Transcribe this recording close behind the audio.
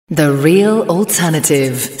The real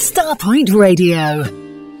alternative. Starpoint Radio.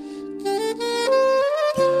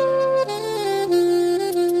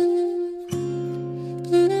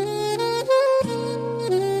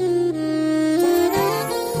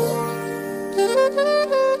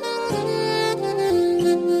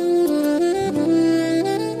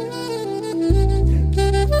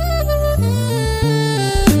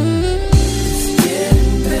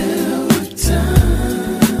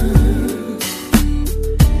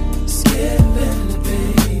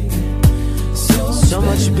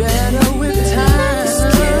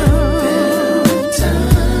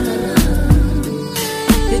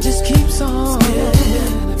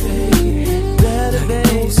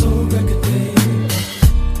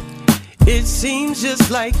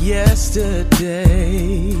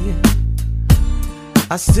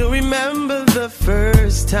 I still remember the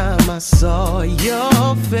first time I saw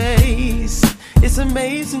your face. It's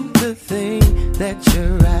amazing to think that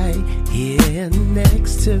you're right here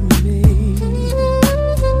next to me.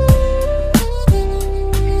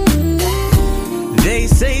 They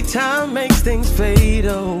say time makes things fade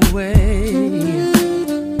away,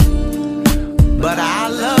 but I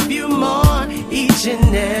love you more each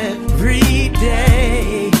and every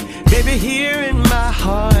day. Baby, here in my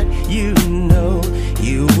heart, you know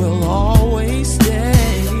you will always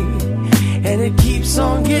stay, and it keeps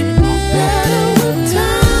on getting better with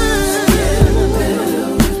time. Better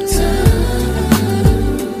with time.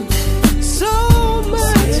 So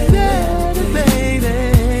much better, baby.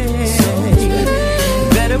 So much better.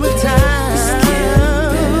 Better with time.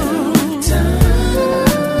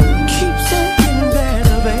 Keeps on getting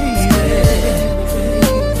better, baby.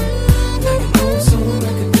 Like an old soul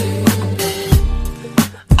record, baby.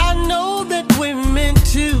 I know that we're meant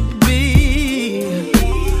to be.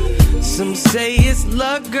 Some say it's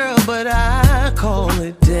luck, girl, but I call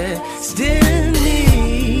it destiny.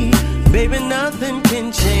 Baby, nothing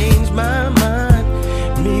can change my mind.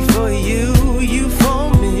 Me for you, you for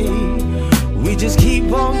me. We just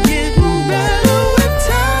keep on getting better with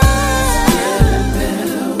time.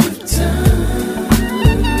 Better with time.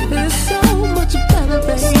 It's so much better,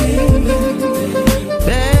 baby.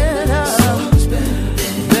 Better,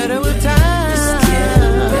 better with time.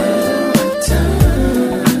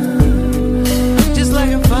 Just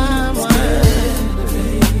like a fine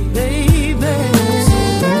wine, baby.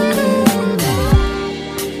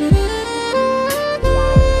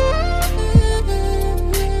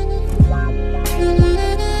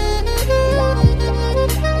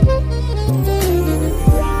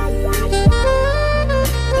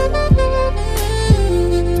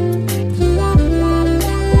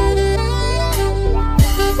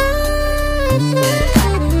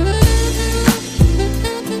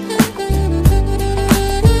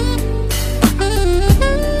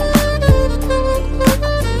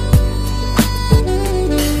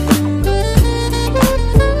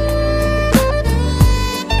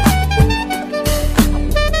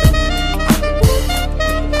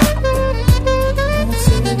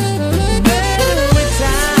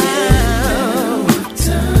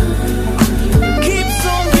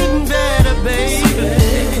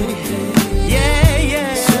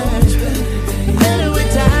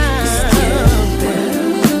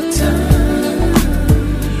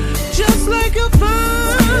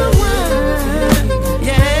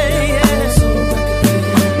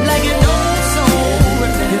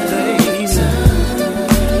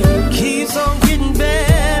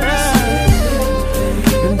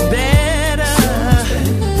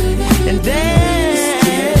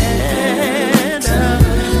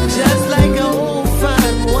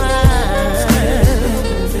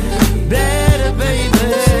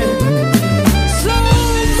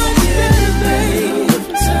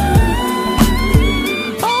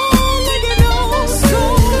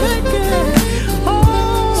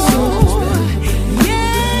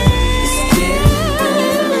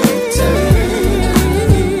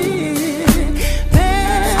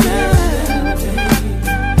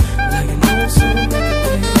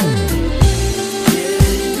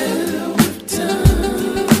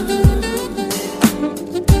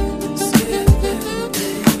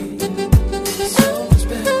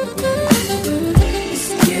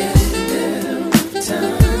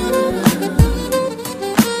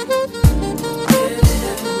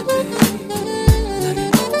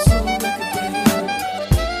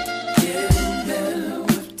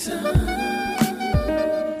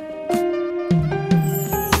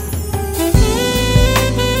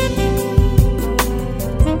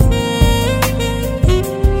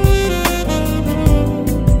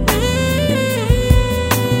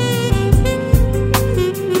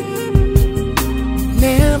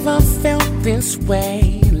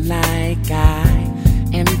 like I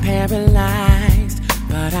am paralyzed,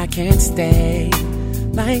 but I can't stay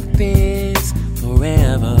like this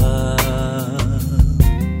forever.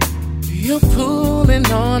 You're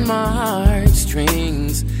pulling on my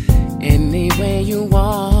heartstrings any way you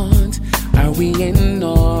want. Are we in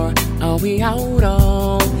or are we out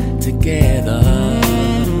all together?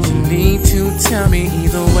 You need to tell me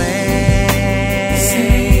either way.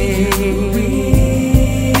 Say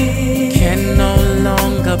we can no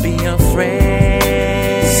longer be afraid.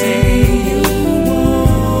 Say you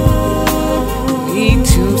won't. Need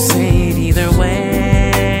to say it either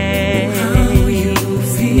way. How you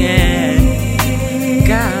feel? Yeah.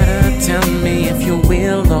 Gotta tell me if you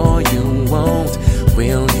will or you won't.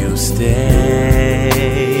 Will you stay?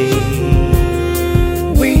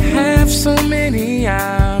 We have so many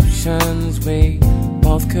options we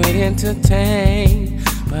both could entertain,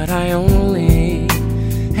 but I only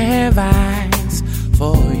have eyes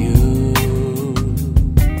for you.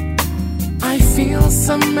 I feel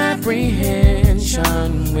some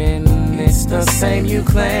apprehension when it's the same you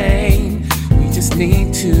claim. We just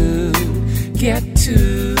need to get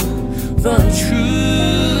to the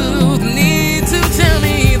truth. Need to tell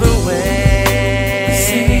me the way.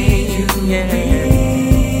 Say you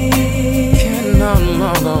can no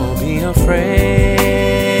longer be afraid.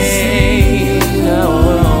 Say no.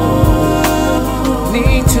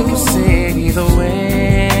 Need to say it either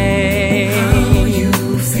way. How you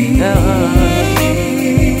feel?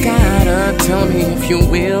 Gotta tell me if you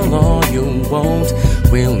will or you won't.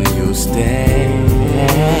 Will you stay?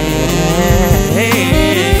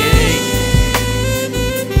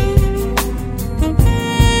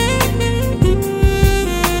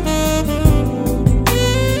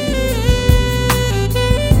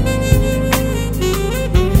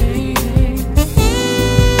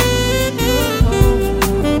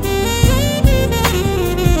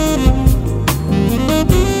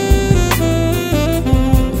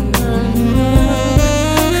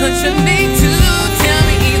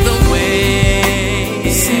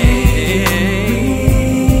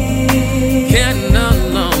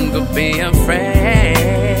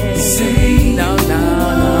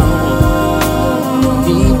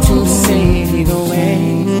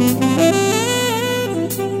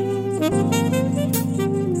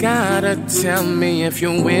 Tell me if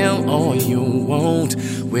you will or you won't.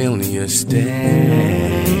 Will you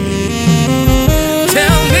stay?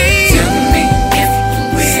 Tell me if you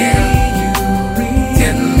will.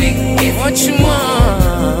 Tell me if what you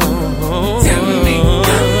want. Tell me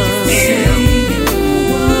how you feel.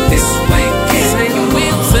 This way can't say you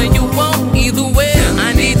will, say you won't. Either way, I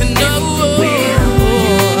need to know.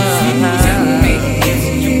 Tell me if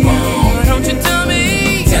you want. Why don't you tell me?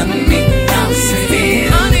 Tell me how you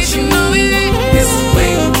feel. I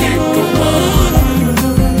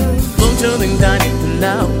need to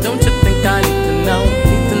know. Don't you think I need to know? Don't you think I need to know?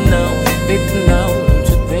 Need to know, need to know. Don't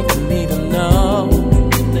you think I need to know?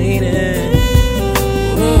 Need it.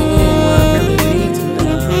 Ooh, I really need to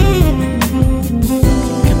know.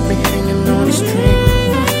 Kept me hanging on a string,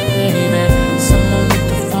 baby. Someone with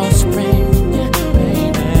the false spring, yeah,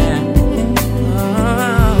 baby.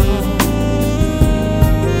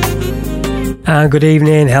 And good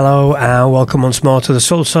evening, hello, and welcome once more to the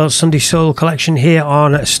Soulsorts Sunday Soul collection here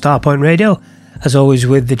on Starpoint Radio. As always,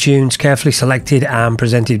 with the tunes carefully selected and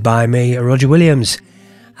presented by me, Roger Williams.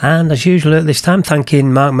 And as usual at this time,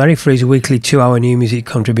 thanking Mark Merry for his weekly 2-hour new music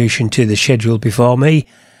contribution to the schedule before me.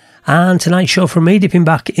 And tonight's show from me, dipping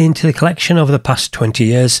back into the collection over the past 20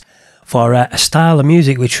 years for a style of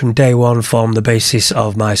music which from day one formed the basis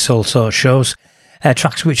of my Soulsorts shows.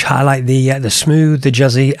 Tracks which highlight the smooth, the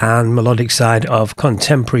jazzy and melodic side of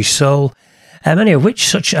contemporary soul, many of which,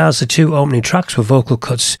 such as the two opening tracks, were vocal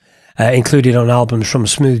cuts included on albums from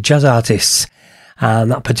smooth jazz artists. And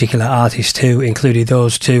that particular artist who included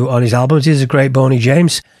those two on his albums is the great Boney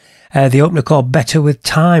James. The opener called Better With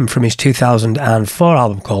Time from his 2004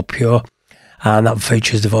 album called Pure, and that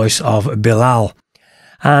features the voice of Bilal.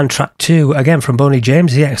 And track 2, again from Boney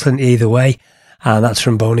James, The Excellent Either Way, and that's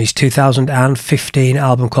from Boney's 2015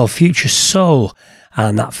 album called Futuresoul,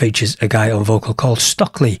 and that features a guy on vocal called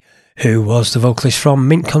Stokley, who was the vocalist from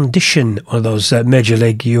Mint Condition, one of those major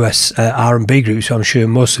league US R&B groups who I'm sure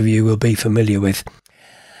most of you will be familiar with.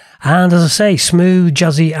 And as I say, smooth,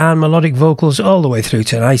 jazzy and melodic vocals all the way through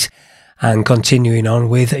tonight, and continuing on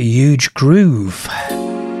with Euge Groove.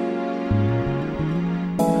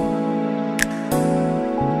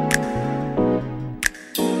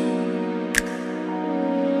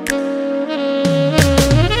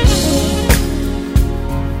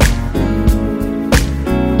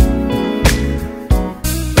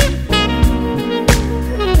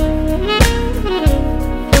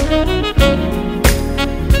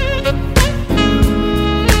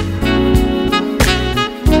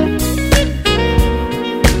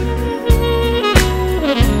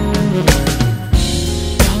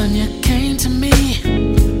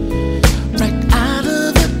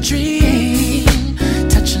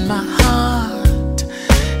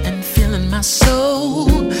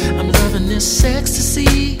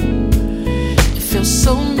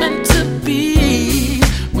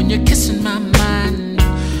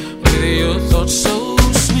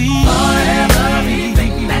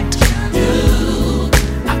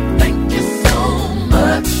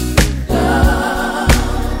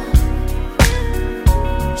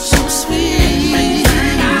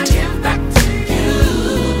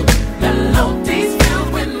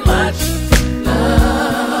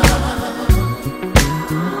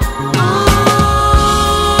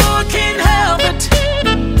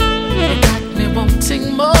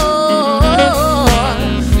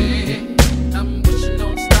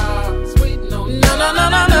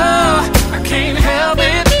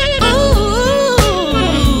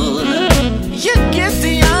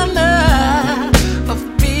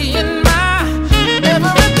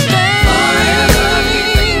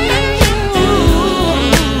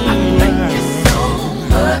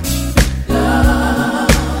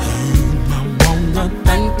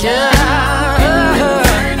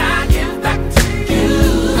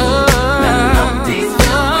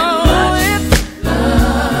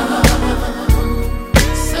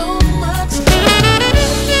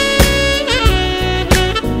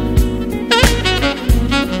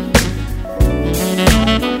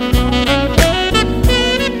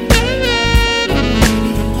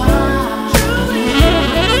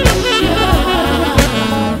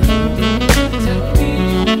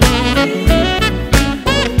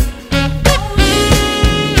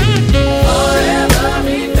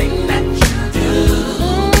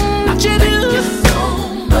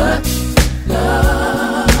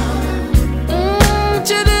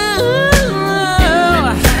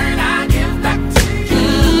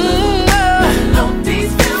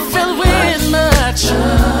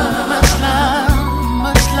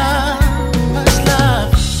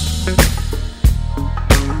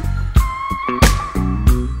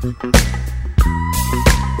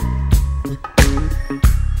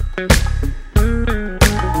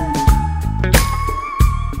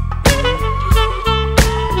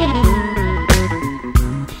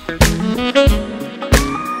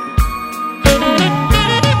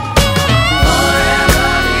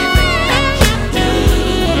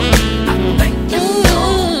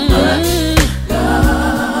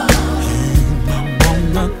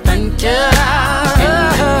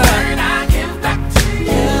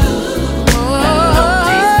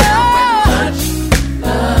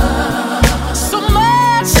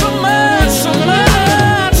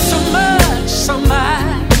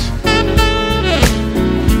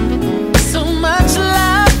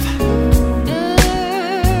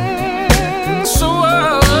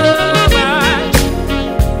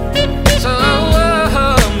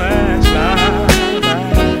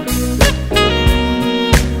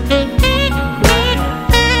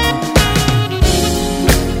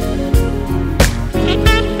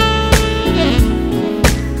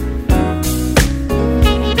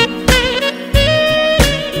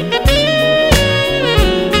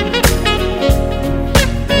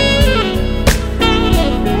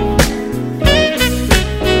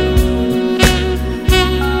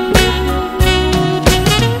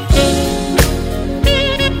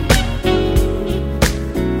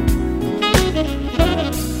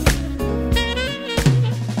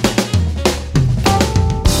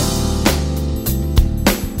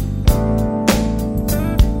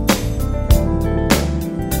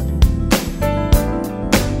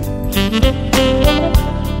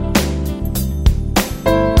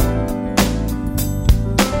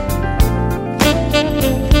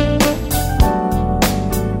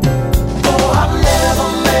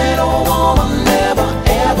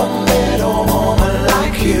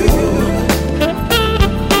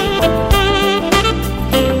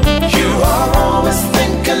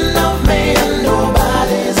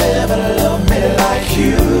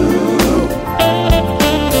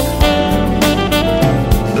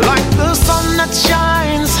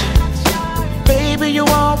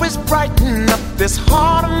 This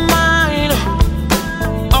heart of mine,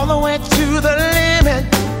 all the way to the limit.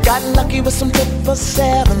 Got lucky with some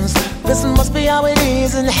 777s. This must be how it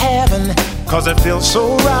is in heaven, 'cause it feels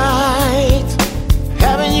so right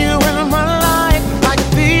having you in my life, like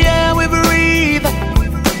the air we breathe.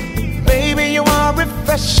 Baby, you are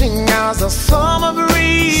refreshing as a summer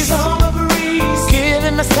breeze.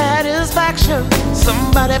 Giving me satisfaction.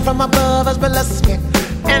 Somebody from above has blessed me,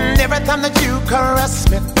 and every time that you caress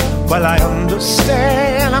me, well, I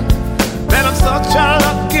understand that I'm such a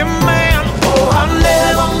lucky man. Oh, I've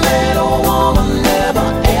never met a woman, never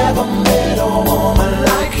ever met a woman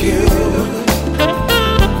like you.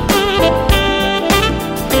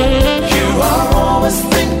 You are always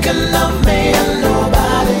thinking of me, and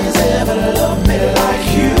nobody's ever loved me like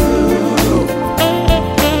you.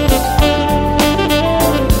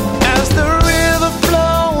 As the river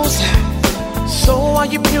flows, so are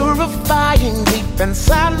you purifying deep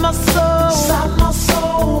inside my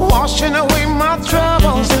soul, washing away my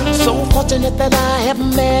troubles. So fortunate that I have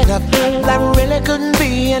met her, that really couldn't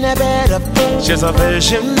be any better. She's a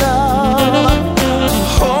vision of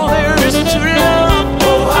all there is to love.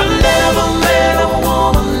 Oh, I've never met a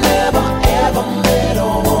woman, never ever met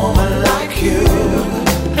a woman like you.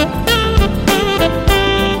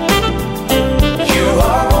 You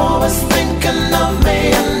are always thinking of me,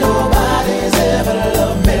 and nobody's ever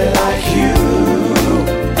loved me like you.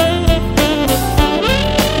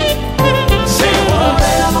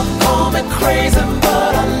 Crazy,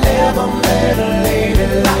 but I never met a lady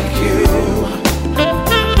like you.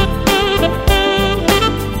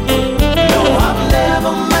 No, I've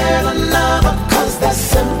never met another, 'cause there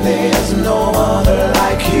simply is no other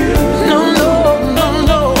like you. No, no, no,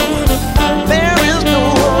 no, there is no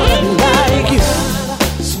other like you.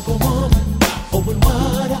 Superwoman, oh, and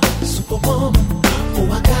what a superwoman. Oh,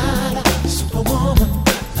 I got a superwoman,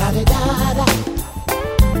 la-di-da-da.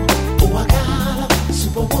 Oh, I got a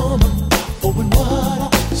superwoman. Oh, and what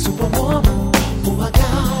a superwoman. Oh, I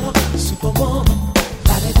got a superwoman.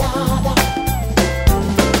 La-da-da-da.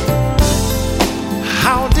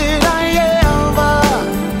 How did I ever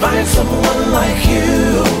find someone like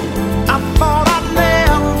you? I thought I'd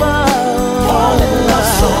never fall in love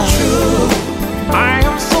so true. I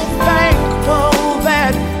am so thankful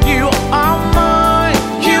that you are mine.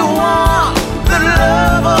 You are the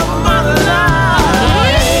love of my life.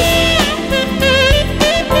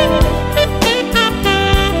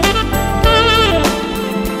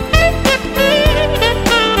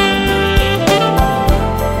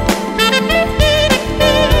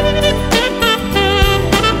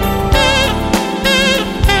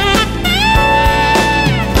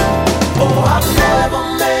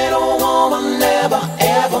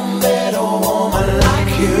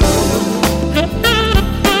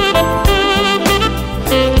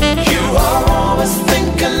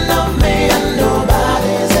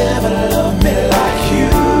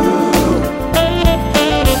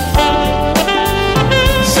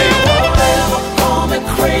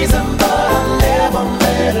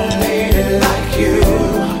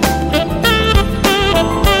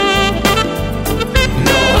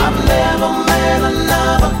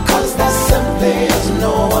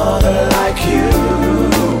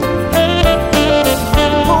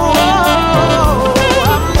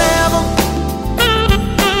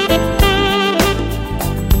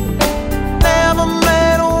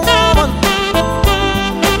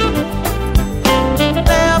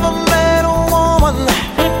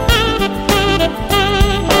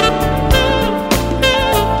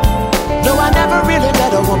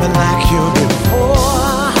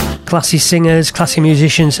 Classy singers, classy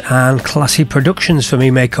musicians and classy productions for me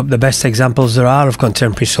make up the best examples there are of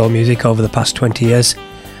contemporary soul music over the past 20 years,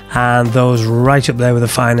 and those right up there with the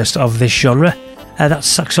finest of this genre. That's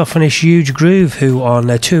saxophonist Euge Groove, who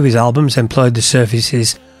on 2 of his albums employed the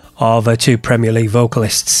services of 2 Premier League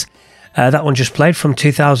vocalists. That one just played from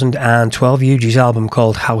 2012, Euge's album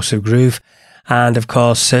called House of Groove, and of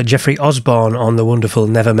course Jeffrey Osborne on the wonderful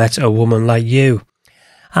Never Met a Woman Like You.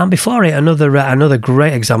 And before it, another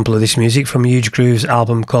great example of this music from Euge Groove's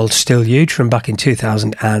album called Still Euge from back in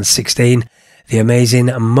 2016. the amazing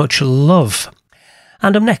Much Love.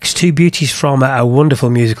 And up next, two beauties from a wonderful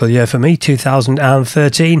musical year for me,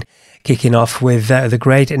 2013, kicking off with the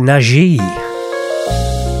great Najee.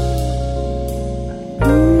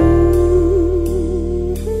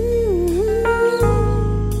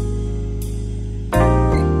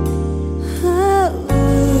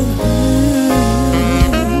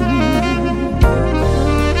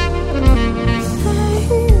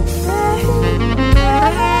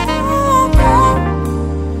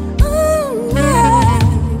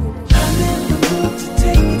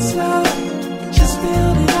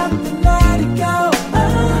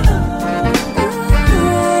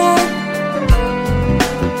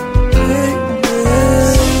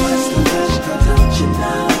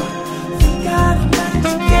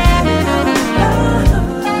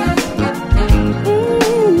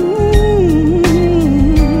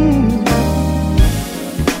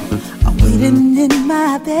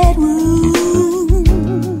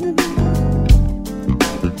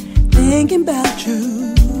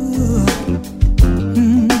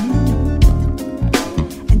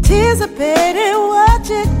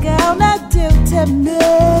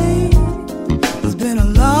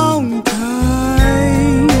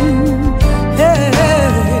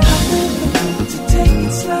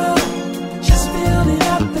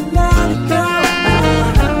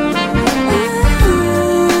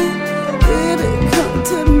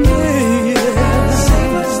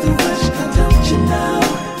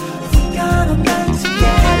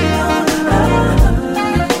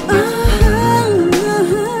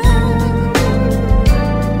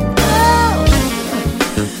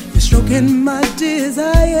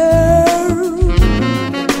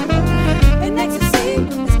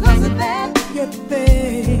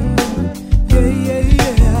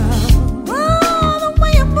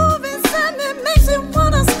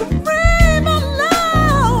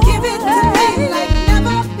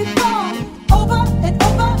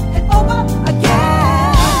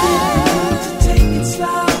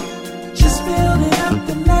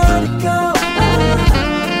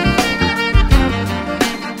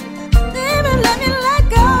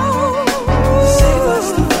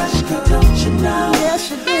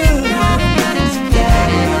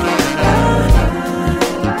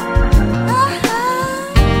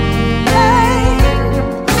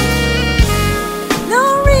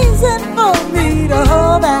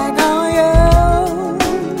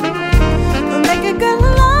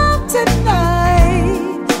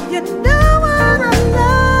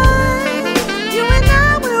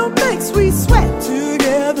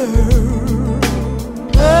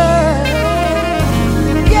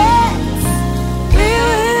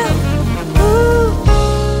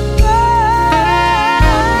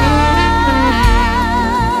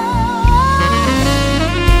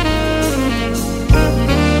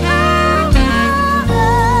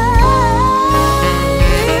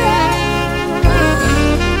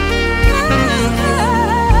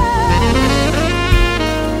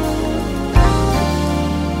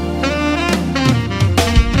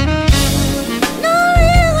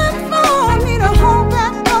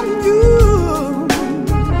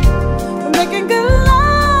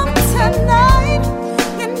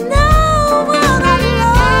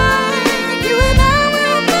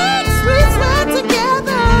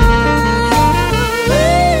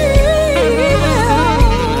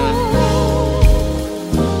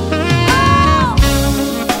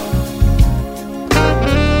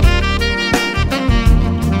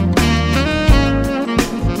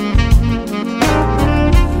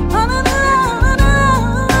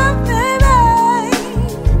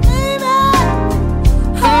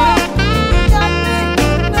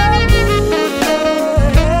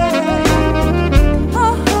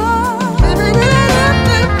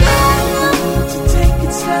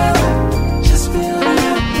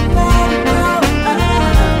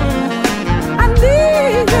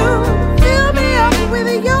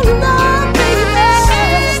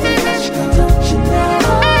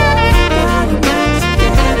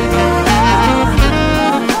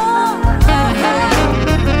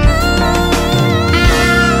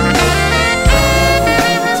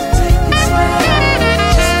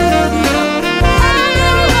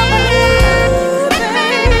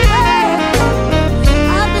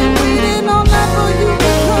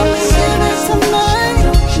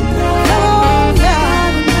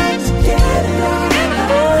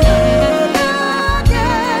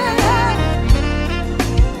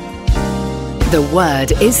 The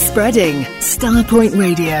word is spreading. Starpoint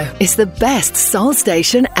Radio is the best soul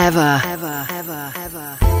station ever. Ever.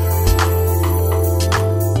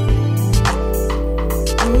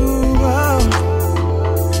 Ooh, oh.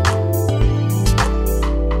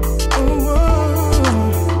 Ooh, oh.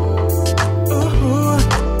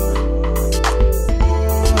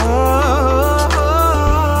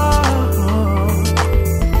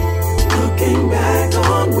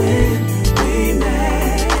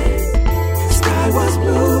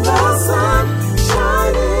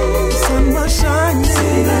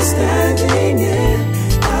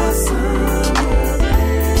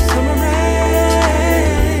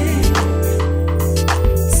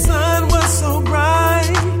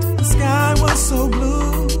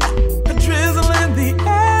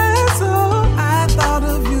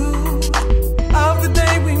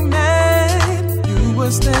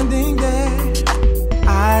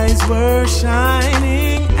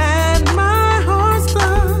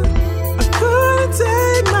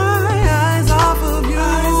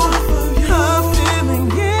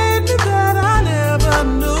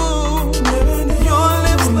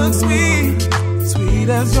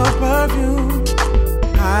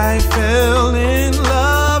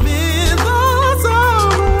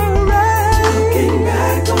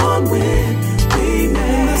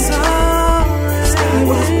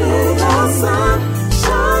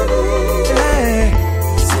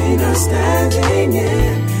 were standing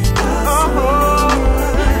in the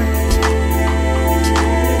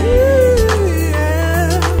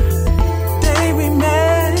day we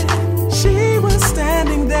met, she was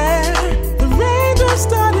standing there. The raindrops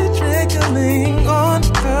started trickling on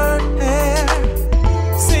her hair.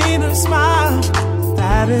 Seen her smile,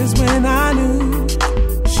 that is when I knew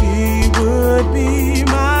she would be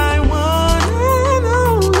my one and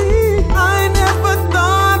only. I never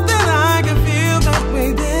thought that I could feel that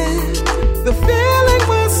way then. The feeling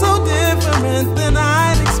was so different than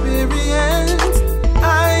I'd experienced.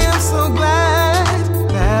 I am so glad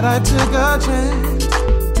that I took a chance.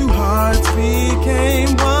 Two hearts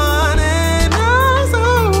became one and I'm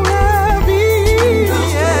so happy.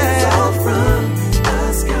 Yeah. All from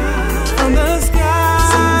the sky. From the sky.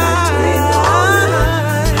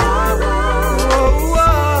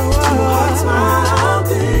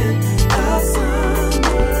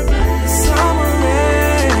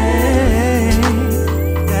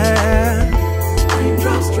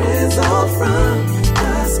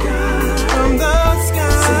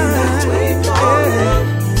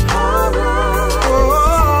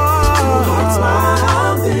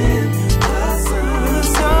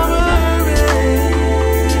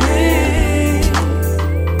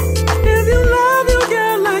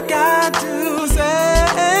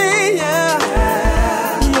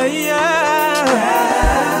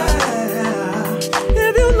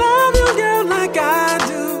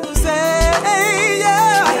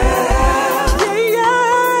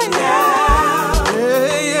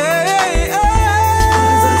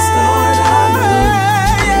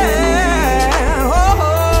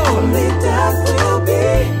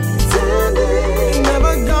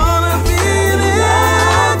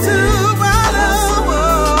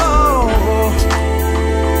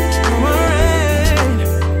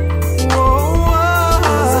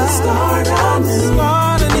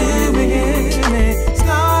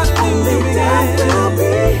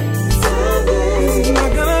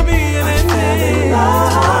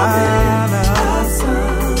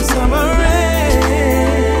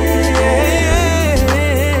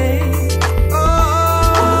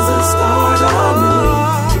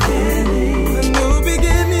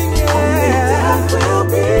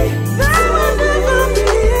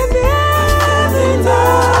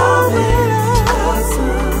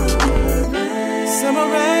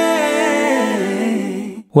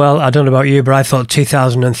 Well, I don't know about you, but I thought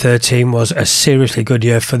 2013 was a seriously good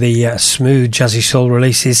year for the smooth jazzy soul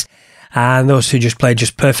releases, and those two just played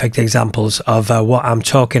just perfect examples of what I'm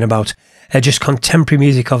talking about. Just contemporary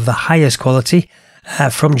music of the highest quality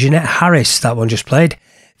from Jeanette Harris. That one just played.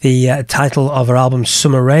 The title of her album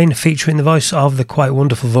Summer Rain, featuring the voice of the quite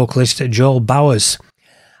wonderful vocalist Joel Bowers.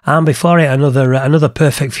 And before it, another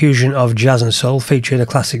perfect fusion of jazz and soul, featuring a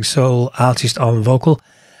classic soul artist on vocal.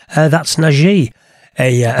 That's Najee.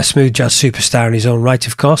 A smooth jazz superstar in his own right,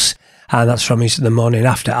 of course, and that's from his The Morning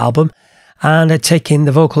After album. And taking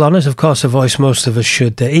the vocal honours, of course, a voice most of us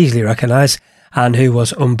should easily recognise, and who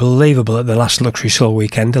was unbelievable at the last Luxury Soul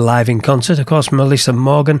weekend, live in concert, of course, Meli'sa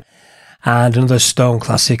Morgan, and another stone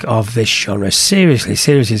classic of this genre. Seriously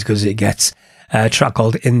as good as it gets. A track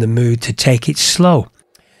called In the Mood to Take It Slow.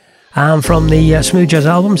 And from the smooth jazz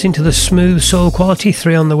albums into the smooth soul quality,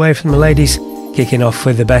 three on the way from the ladies. Kicking off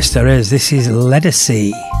with the best there is, this is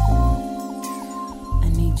Ledisi. I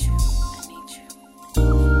need you.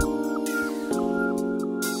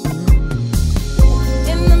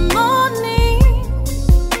 In the morning,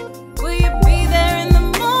 will you be there in the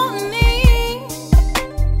morning?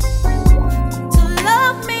 To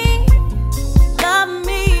love me, love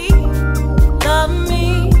me, love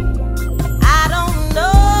me. I don't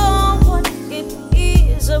know what it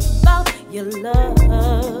is about your love.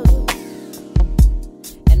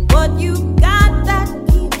 What you got that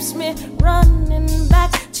keeps me running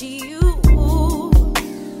back to you,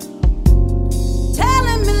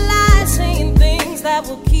 telling me lies, saying things that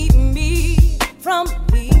will keep me from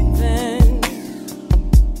leaving.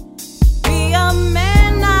 Be a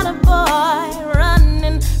man, not a boy,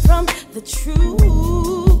 running from the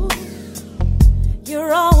truth.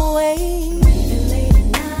 You're always leaving late at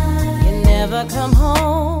night. You never come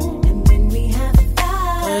home, and then we have a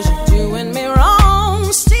fight. 'Cause you're doing me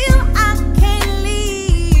wrong. Still I can't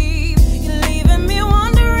leave. You're leaving me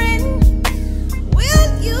wondering,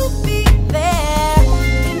 will you be there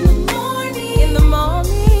in the morning? In the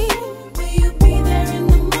morning, will you be there in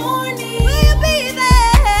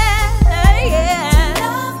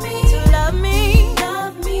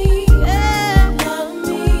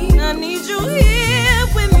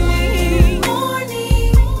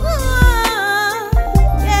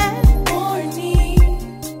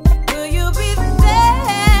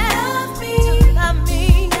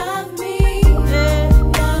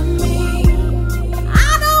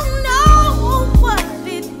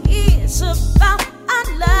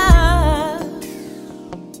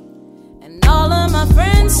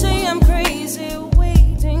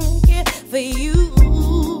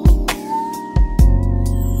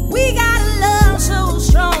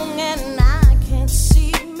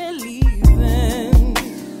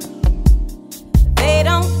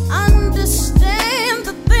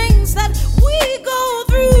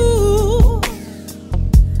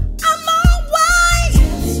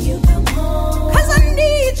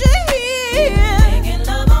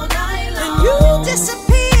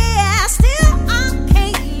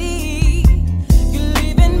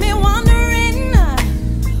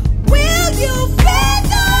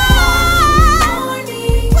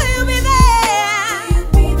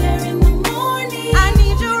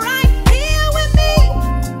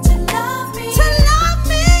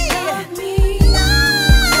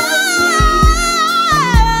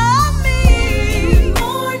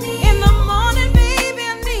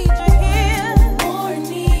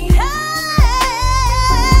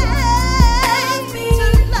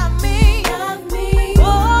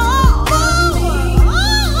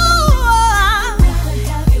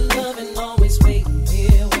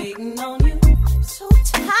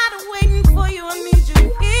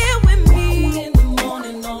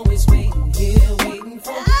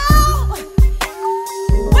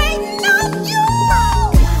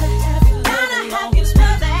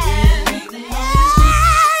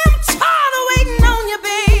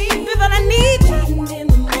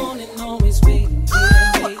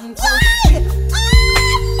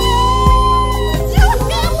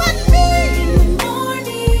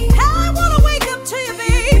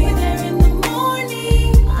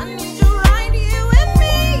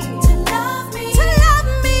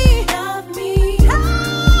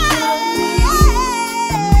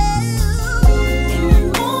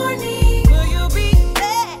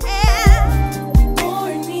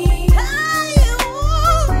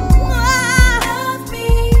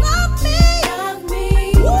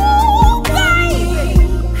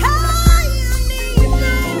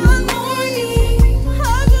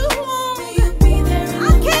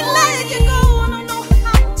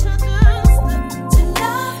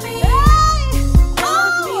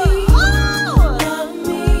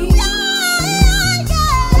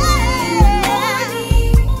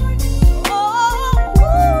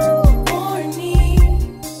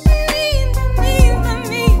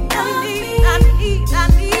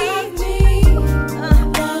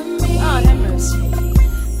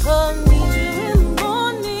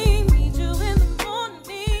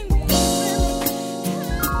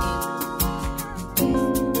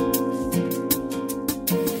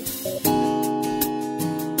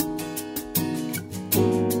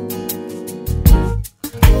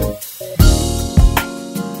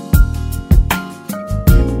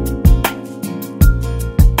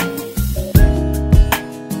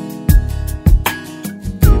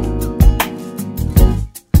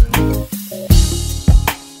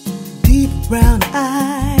brown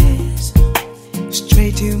eyes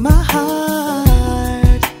straight to my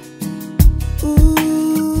heart.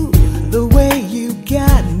 Ooh, the way you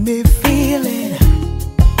got me feeling,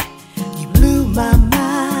 you blew my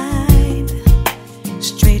mind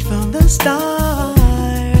straight from the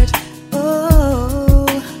start. Oh,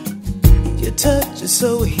 your touch is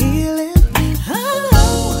so healing.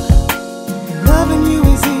 Oh, loving you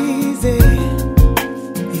is easy.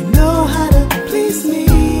 You know how to please me.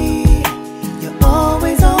 You're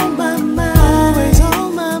always on my mind. Always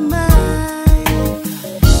on my mind.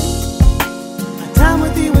 My time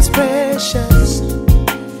with you is precious.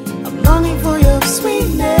 I'm longing for your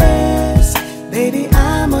sweetness. Baby,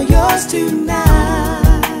 I'm all yours tonight.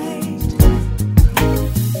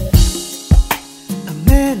 A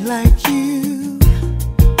man like you,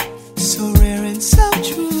 so rare and so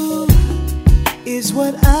true, is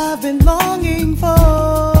what I've been longing for.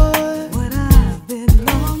 What I've been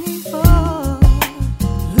longing for.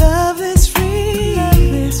 Love is free. Love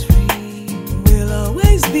is free. Will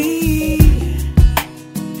always be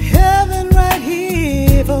heaven right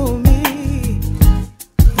here for me.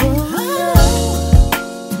 Oh,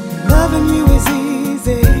 loving you is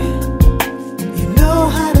easy. You know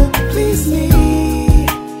how to please me.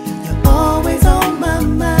 You're always on my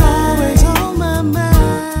mind. Always on my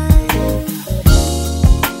mind.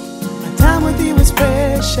 My time with you is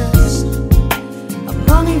precious. I'm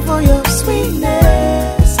longing for your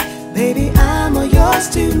sweetness. Baby, I'm all yours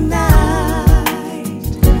tonight.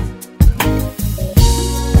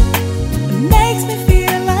 It makes me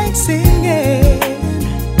feel like singing.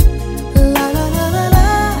 La la la la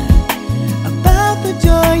la. About the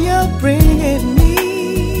joy you're bringing me.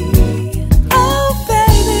 Oh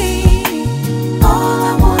baby, all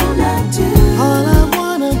I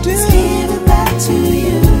wanna do is give it back to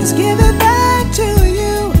you. Let's give it back to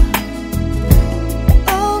you.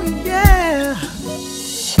 Oh yeah.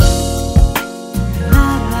 La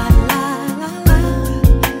la la la la.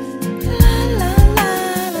 La la la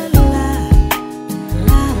la la.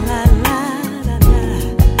 La la la la la.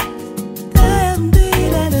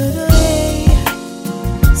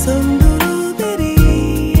 Some do biddy.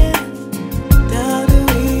 Da do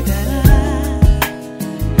da da.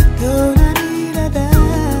 Do da da da da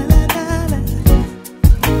da.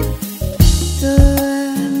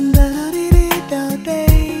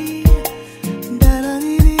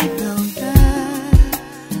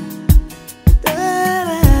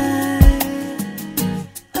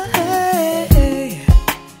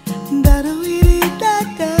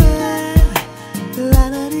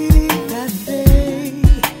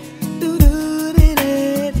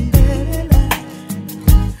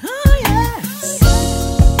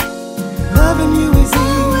 Loving you is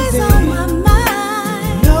always on my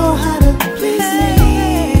mind. Know how to please me.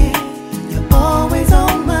 You're always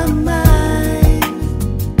on my mind.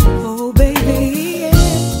 Oh baby, yeah.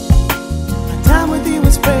 My time with you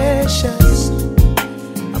is precious.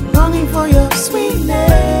 I'm longing for your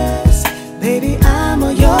sweetness. Baby, I'm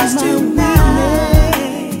all yours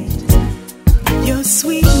tonight. Your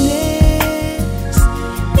sweetness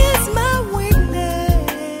is my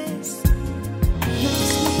weakness. Your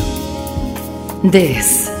sweetness. This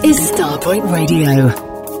is Starpoint Radio.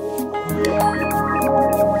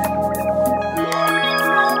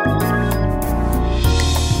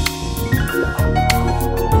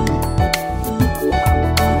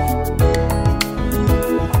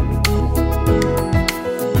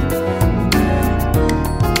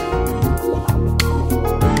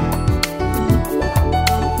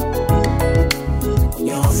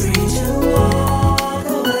 You're free to walk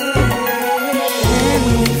away. When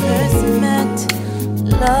we first met,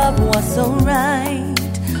 love was so right.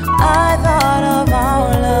 I thought of our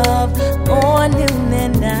love morning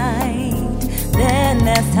and night. Then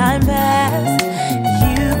as time passed,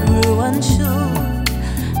 you grew unsure.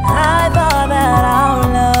 I thought that our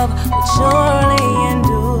love would surely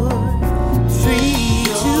endure. Free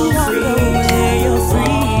to walk away, you're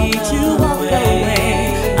free to walk away.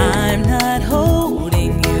 I'm not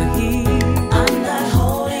holding you here. I'm not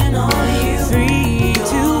holding on you. Free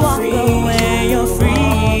to walk away, you're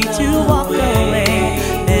free to walk away.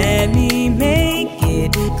 Let me make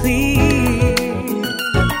it clear.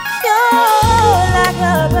 You're like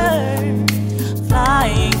a bird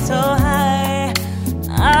flying so high.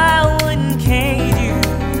 I wouldn't cage you,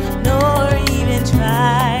 nor even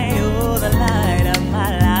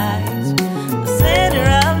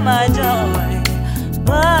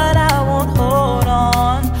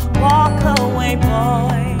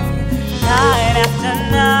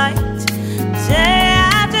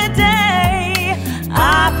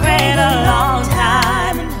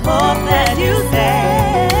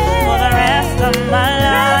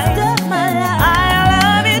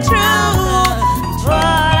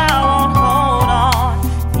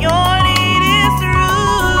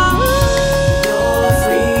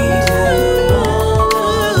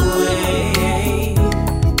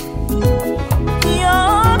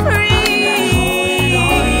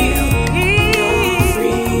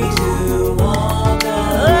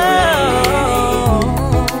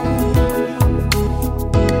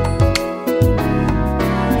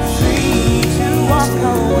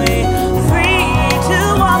away, free to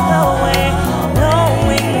walk away,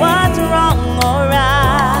 knowing what's wrong or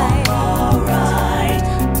right.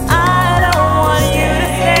 I don't want you to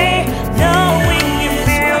stay, knowing you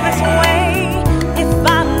feel this way. If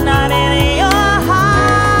I'm not in your heart,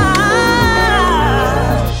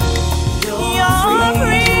 you're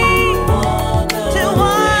free to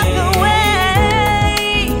walk away.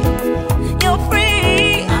 You're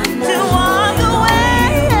free to walk away.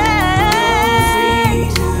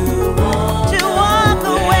 To walk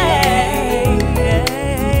away.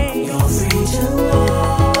 You're free to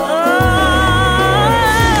walk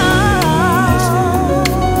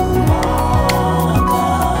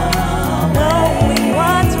knowing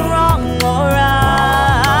what's wrong or right.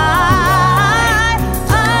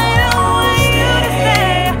 I don't want you to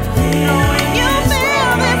stay, knowing you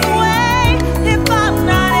feel this way. If I'm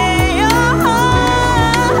not in your heart,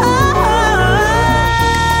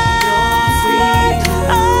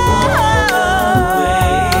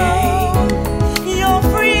 you're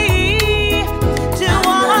free to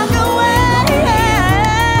walk away.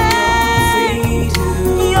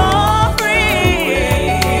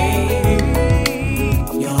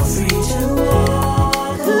 You're free to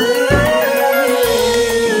walk away.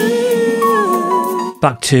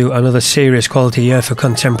 Back to another serious quality year for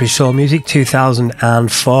contemporary soul music,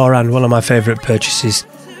 2004, and one of my favourite purchases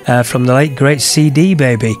from the late great CD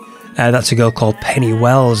Baby. That's a girl called Penny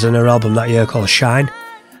Wells and her album that year called Shine,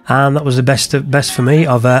 and that was the best for me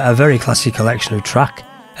of a very classy collection of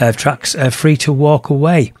tracks, Free to Walk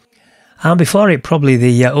Away. And before it, probably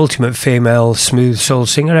the ultimate female smooth soul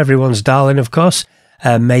singer, everyone's darling, of course,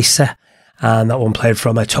 Maysa. And that one played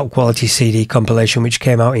from a top quality CD compilation which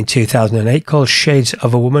came out in 2008 called Shades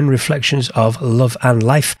of a Woman, Reflections of Love and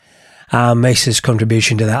Life. Maysa's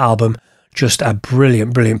contribution to that album, just a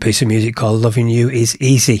brilliant piece of music called Loving You Is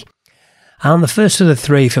Easy. And the first of the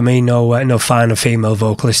three for me, no finer female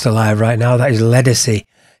vocalist alive right now, that is Ledisi.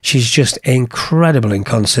 She's just incredible in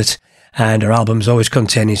concert, and her album's always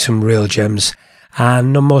containing some real gems,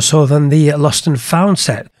 and none more so than the Lost and Found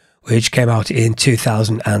set, which came out in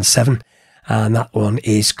 2007, and that one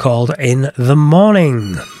is called In the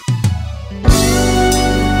Morning.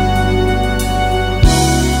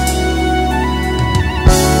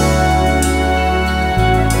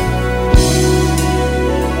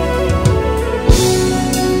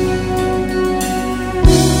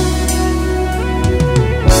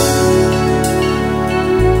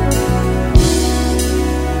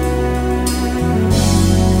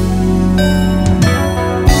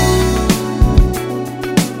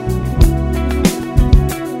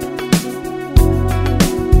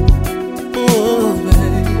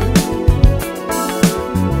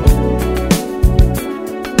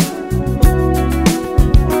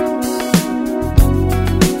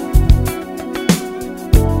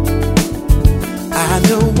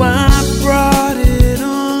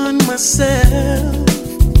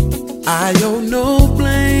 I owe no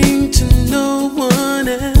blame to no one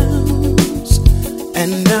else,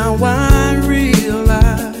 and now I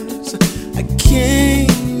realize I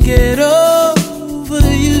can't get over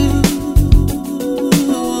you.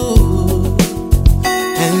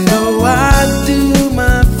 And though I do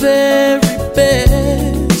my very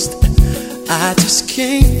best, I just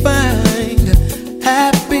can't find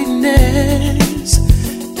happiness,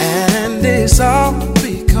 and it's all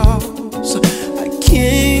because I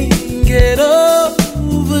can't get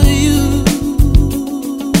over you.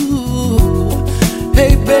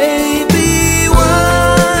 Hey baby,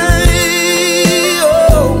 why,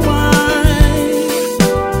 oh why,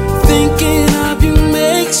 thinking of you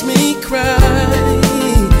makes me cry.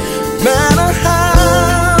 Matter how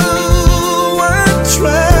I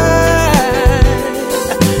try,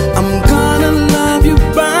 I'm gonna love you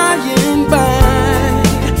by and by.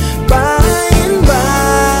 By and by,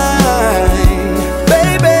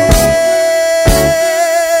 baby.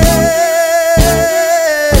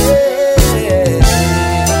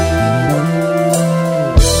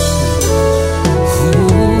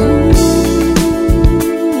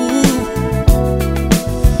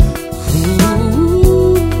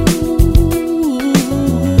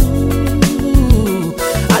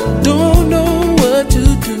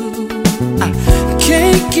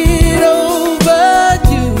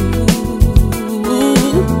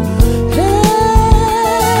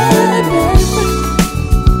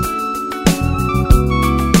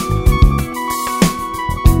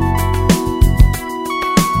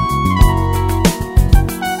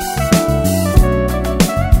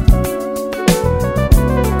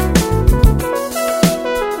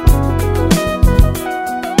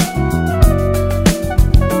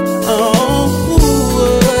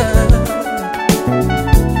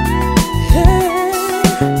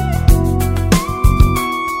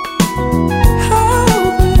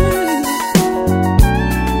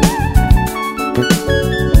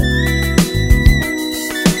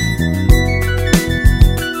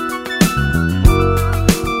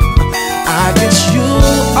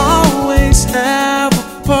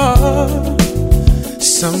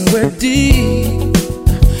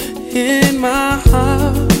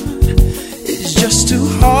 too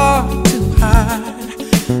hard to hide.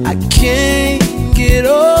 I can't get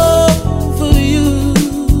over you.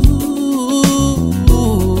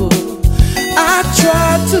 I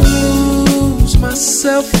tried to lose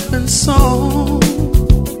myself in song,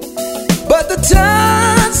 but the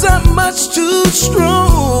times are much too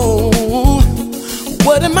strong.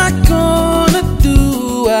 What am I gonna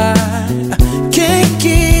do? I can't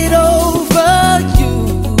get over you.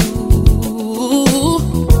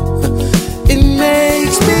 It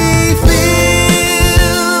makes me feel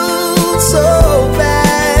so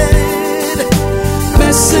bad,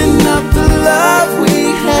 messing up the love we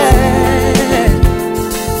had.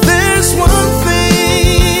 There's one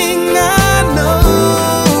thing I know,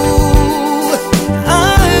 I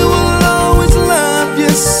will always love you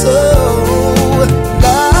so.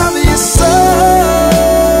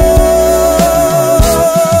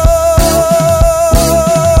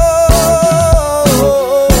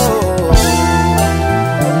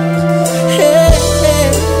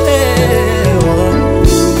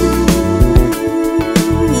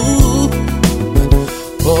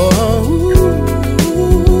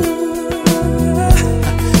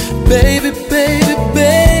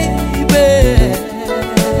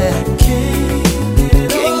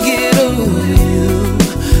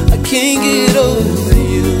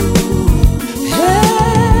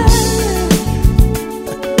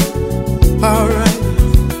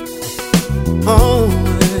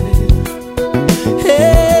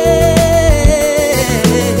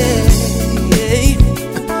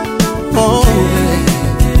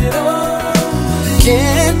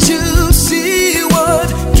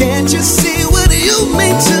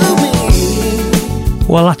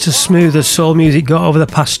 Well, that's as smooth as soul music got over the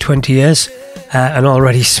past 20 years. An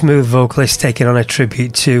already smooth vocalist taking on a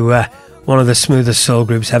tribute to one of the smoothest soul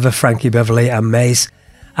groups ever, Frankie, Beverly and Maysa.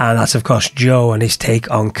 And that's, of course, Joe and his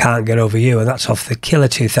take on Can't Get Over You. And that's off the Killer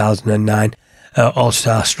 2009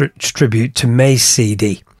 All-Star tribute to May's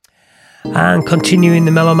CD. And continuing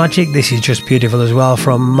the mellow magic, this is just beautiful as well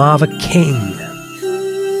from Marva King.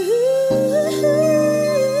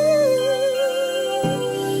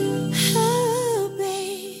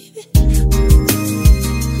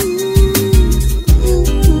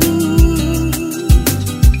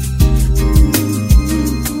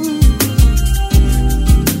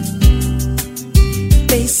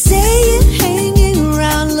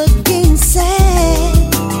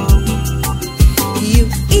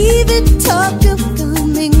 Talk of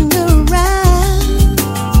coming around.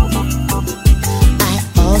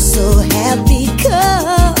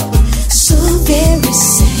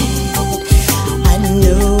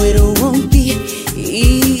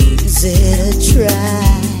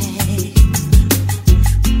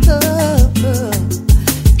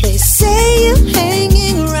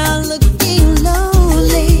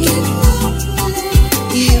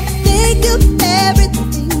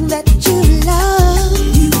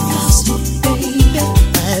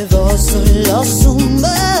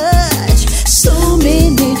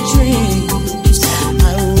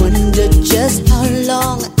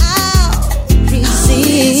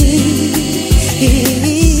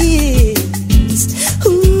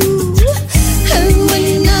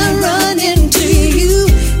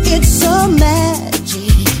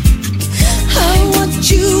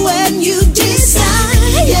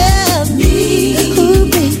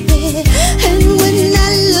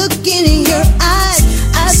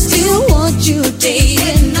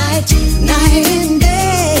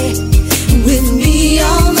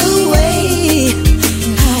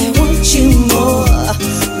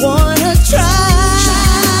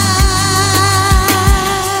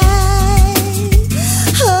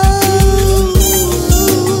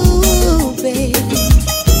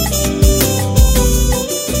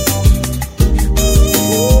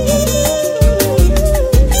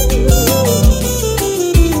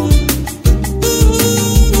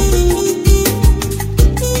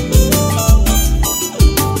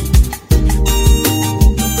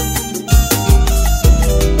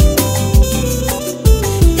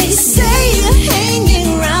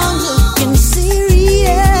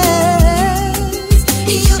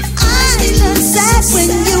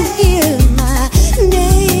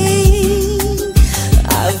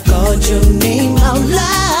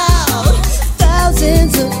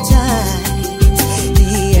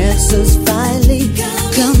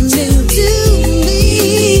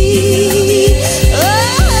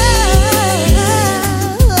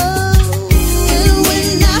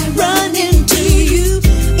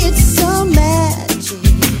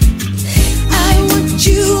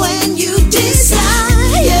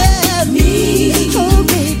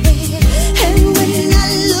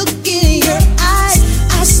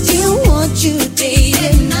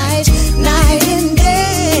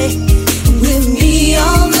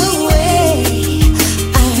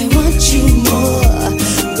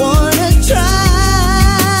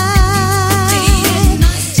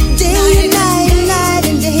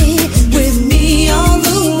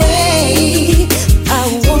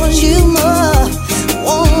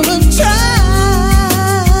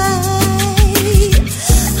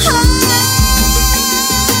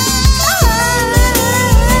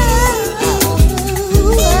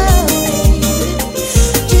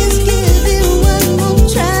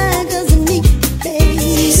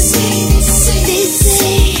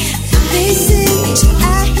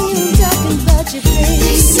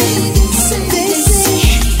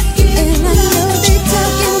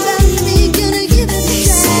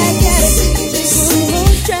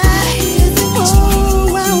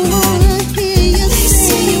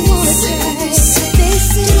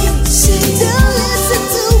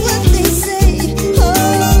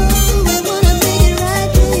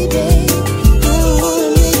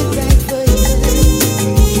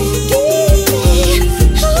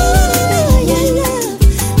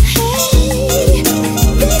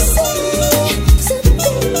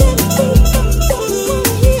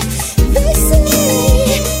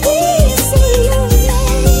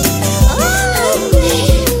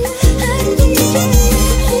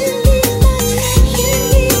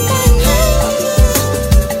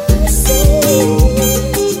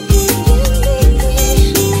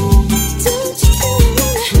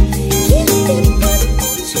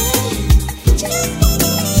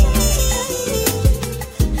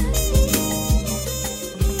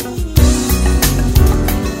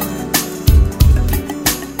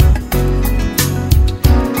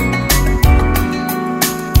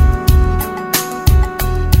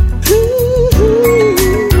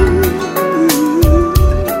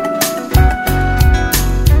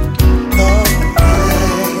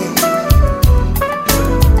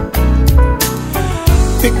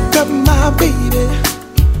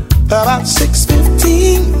 about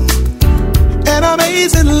 6:15. An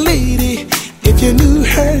amazing lady, if you knew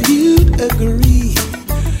her, you'd agree.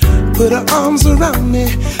 Put her arms around me,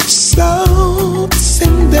 slow,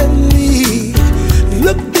 tenderly.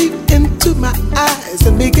 Looked deep into my eyes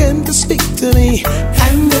and began to speak to me.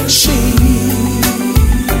 And then she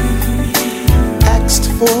asked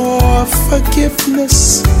for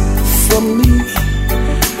forgiveness from me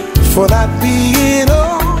for not being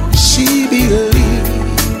all she believed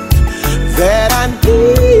that I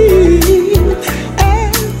need.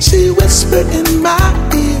 And she whispered in my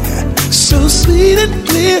ear, so sweet and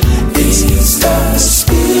clear, it's the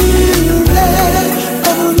spirit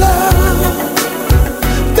of love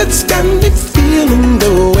that's got me feeling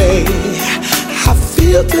the way I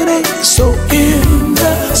feel today. So in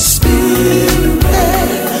the spirit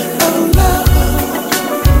of love,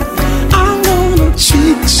 I'm gonna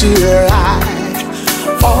treat you right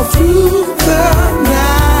all through the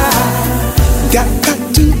night. Got back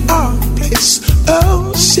to our place,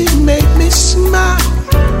 oh, she made me smile,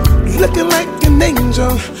 looking like an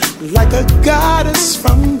angel, like a goddess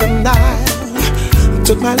from the Nile.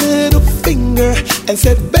 Took my little finger and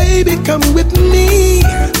said, baby, come with me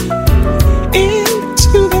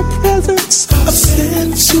into the presence of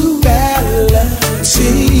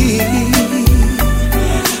sensuality.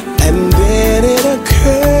 And then it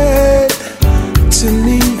occurred to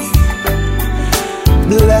me,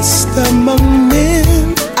 blessed among men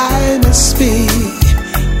I must be,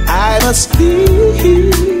 I must be.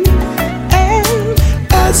 And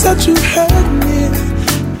as such you heard me,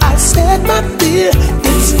 I said my dear,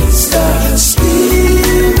 it's the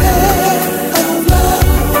spirit of love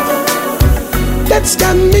that's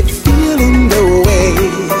got me feeling the way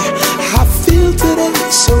I feel today.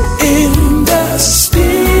 So in the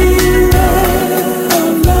spirit of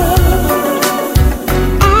love,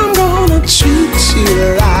 I'm gonna treat you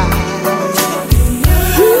right.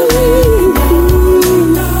 Ooh.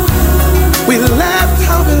 We laughed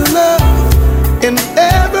how we love in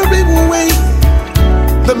every way.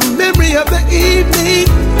 The memory of the evening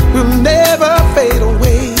will never fade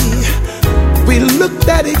away. We looked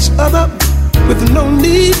at each other with no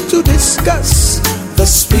need to discuss. The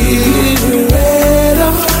spirit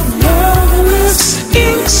of love is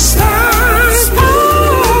inside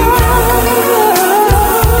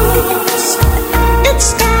us. It's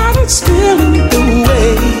got us feeling the way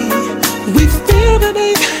we feel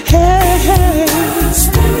today.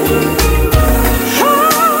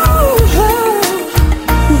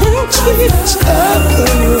 Treat each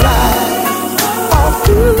other right all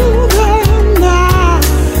through the night.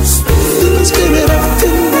 The spirit of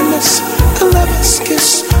tenderness, a lover's kiss,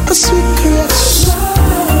 a sweet caress.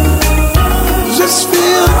 Just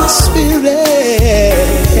feel the spirit.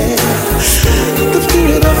 The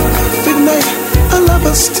spirit of perfect night, a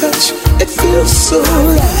lover's touch, it feels so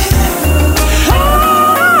right.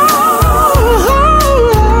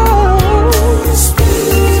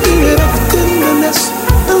 Spirit of tenderness,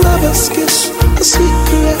 a lover's kiss, a sweet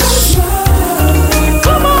caress.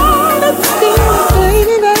 Come on and feel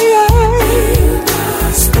it, baby.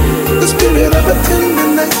 The spirit of a tender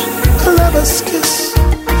night, a lover's kiss,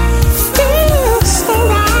 feels so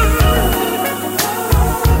right.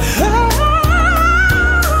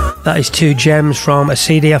 That is two gems from a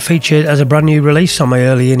CD I featured as a brand new release on my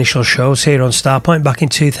early initial shows here on Starpoint back in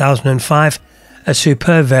 2005. A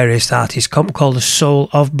superb various artist comp called The Soul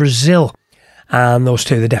of Brasil. And those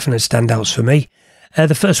two are the definite standouts for me.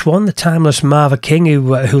 The first one, the timeless Marva King,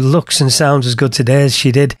 who looks and sounds as good today as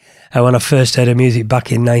she did when I first heard her music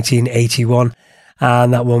back in 1981.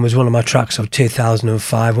 And that one was one of my tracks of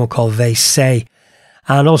 2005, one called They Say.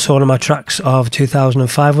 And also one of my tracks of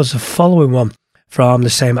 2005 was the following one from the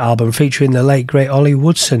same album, featuring the late great Ollie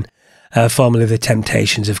Woodson, formerly The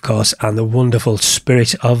Temptations, of course, and the wonderful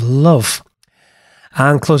Spirit of Love.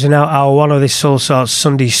 And closing out our one of this Soulsorts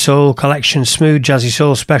Sunday Soul collection, smooth jazzy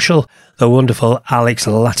soul special, the wonderful Alex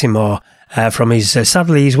Lattimore, from his,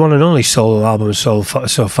 sadly, his one and only solo album so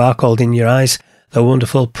far, called In Your Eyes, the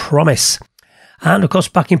wonderful Promise. And of course,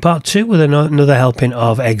 back in part two with another helping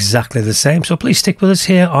of exactly the same. So please stick with us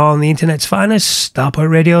here on the internet's finest,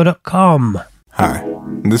 starpointradio.com. Hi,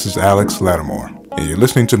 this is Alex Lattimore, and you're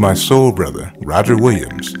listening to my soul brother, Roger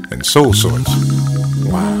Williams, and Soulsorts.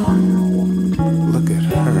 Wow. Look at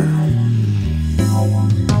her.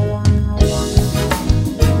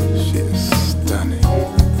 She is stunning.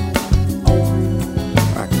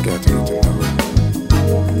 I got to get to know her.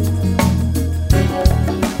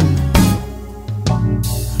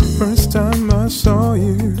 First time I saw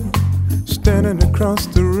you standing across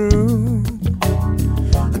the room,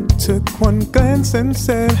 I took one glance and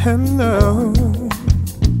said hello.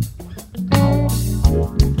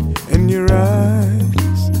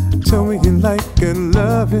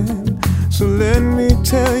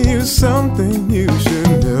 something you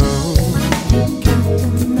should know.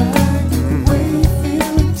 The way you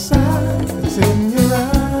feel inside, it's in your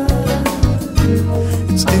eyes.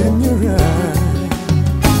 It's in your eyes.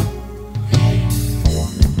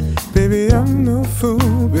 Baby, I'm no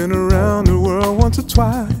fool, been around the world once or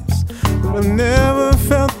twice, but I've never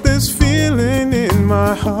felt this feeling in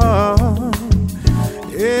my heart.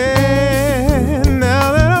 Yeah,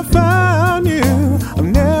 now that I found you,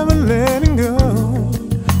 I'm never letting go.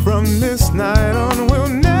 From this night on, we'll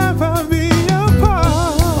never be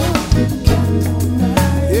apart.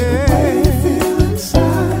 Yeah, the way you feel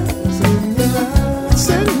inside, it's in your eyes. It's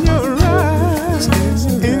in your eyes. It's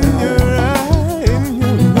in your eyes. In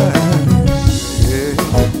your eyes. Yeah,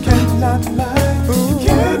 you cannot lie. You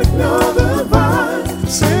can't ignore the vibe.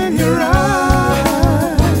 It's in your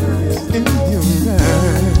eyes. In your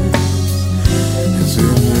eyes. It's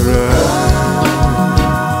in your eyes.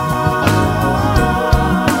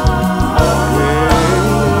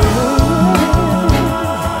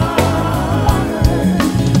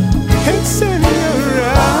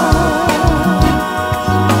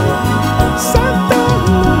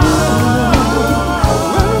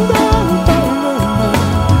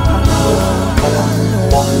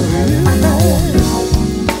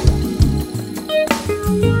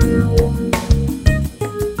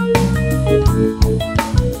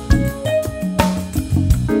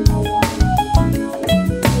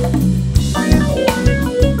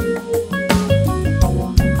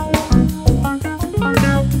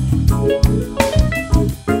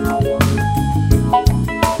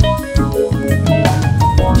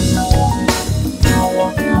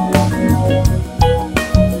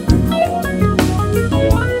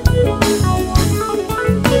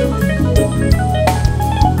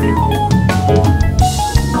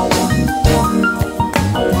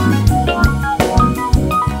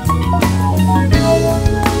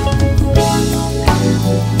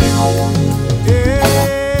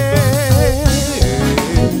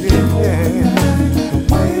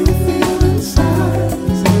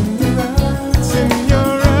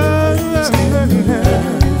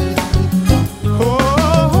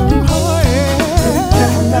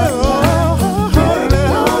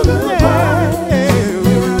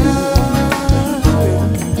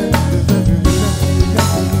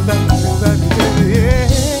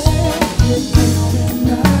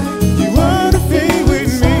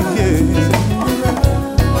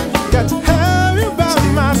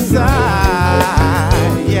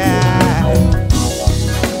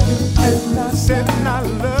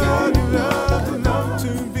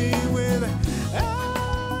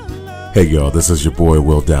 Hey y'all, this is your boy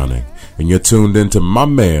Will Downing, and you're tuned into my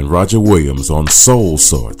man Roger Williams on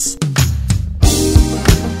Soulsorts.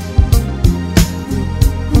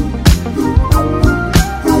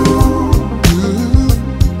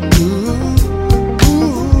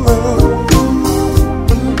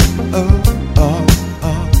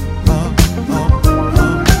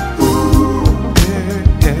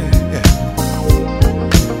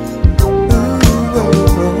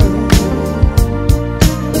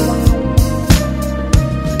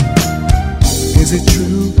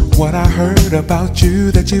 About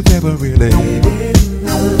you that you've never really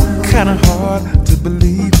kinda hard to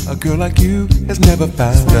believe a girl like you has never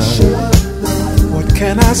found out. What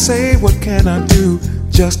can I say, what can I do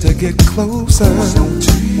just to get closer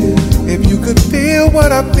to you? If you could feel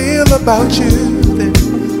what I feel about you, then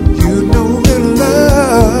you know that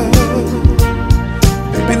love,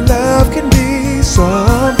 baby, love can be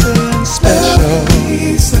something special.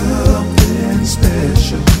 Something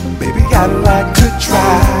special. Baby, I'd like to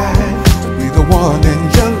try the one in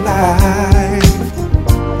your life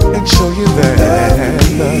and show you that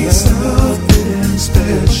love, something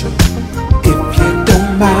special. If you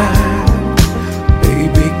don't mind,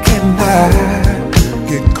 baby, can I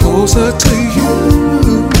get closer to you?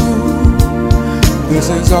 This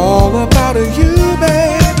is all about you,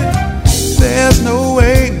 baby. There's no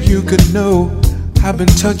way you could know I've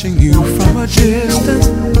been touching you from a distance.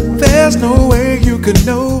 There's no way you could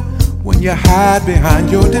know when you hide behind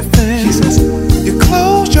your defenses. You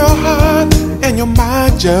close your heart and your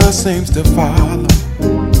mind just seems to follow.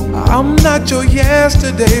 I'm not your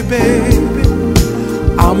yesterday, baby,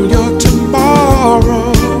 I'm your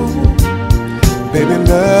tomorrow. Baby,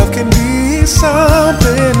 love can be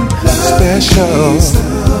something special.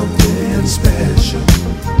 Something special.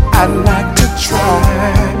 I'd like to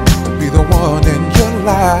try to be the one in your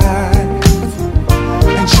life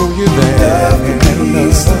and show you that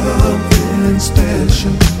love, something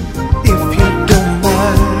special. If you don't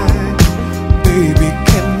mind, baby,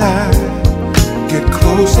 can I get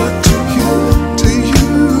closer to you, to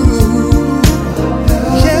you?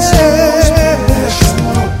 Yes.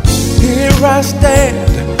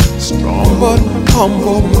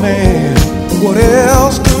 humble man. What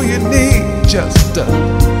else do you need? Just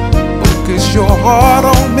focus your heart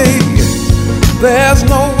on me. There's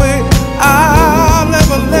no way I'll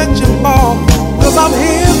ever let you fall, 'cause I'm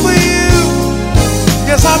here for you.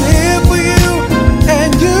 Yes, I'm here for you,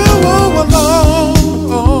 and you alone.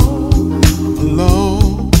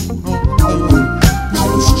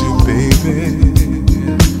 Just you, baby.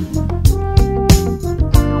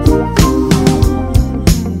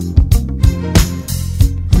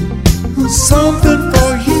 Something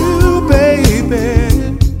for you, baby.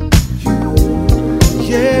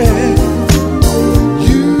 Yeah.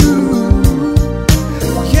 You.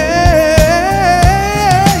 Yeah.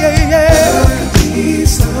 Yeah. Be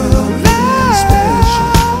something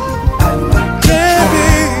special. Can be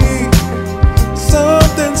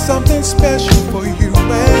something special for you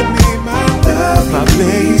and me, my love, my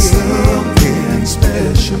baby. Something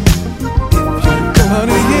special.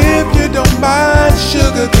 Honey, if you don't mind,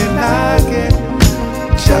 sugar, can I get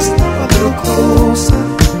just a little closer?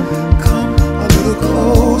 Come a little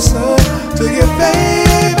closer to your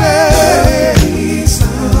baby.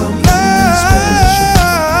 Something special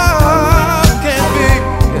can be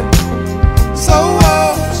so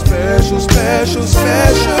special, special,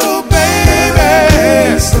 special, baby.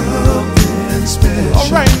 Something special. All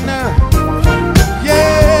right now.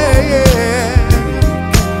 Yeah, yeah.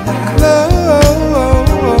 Love.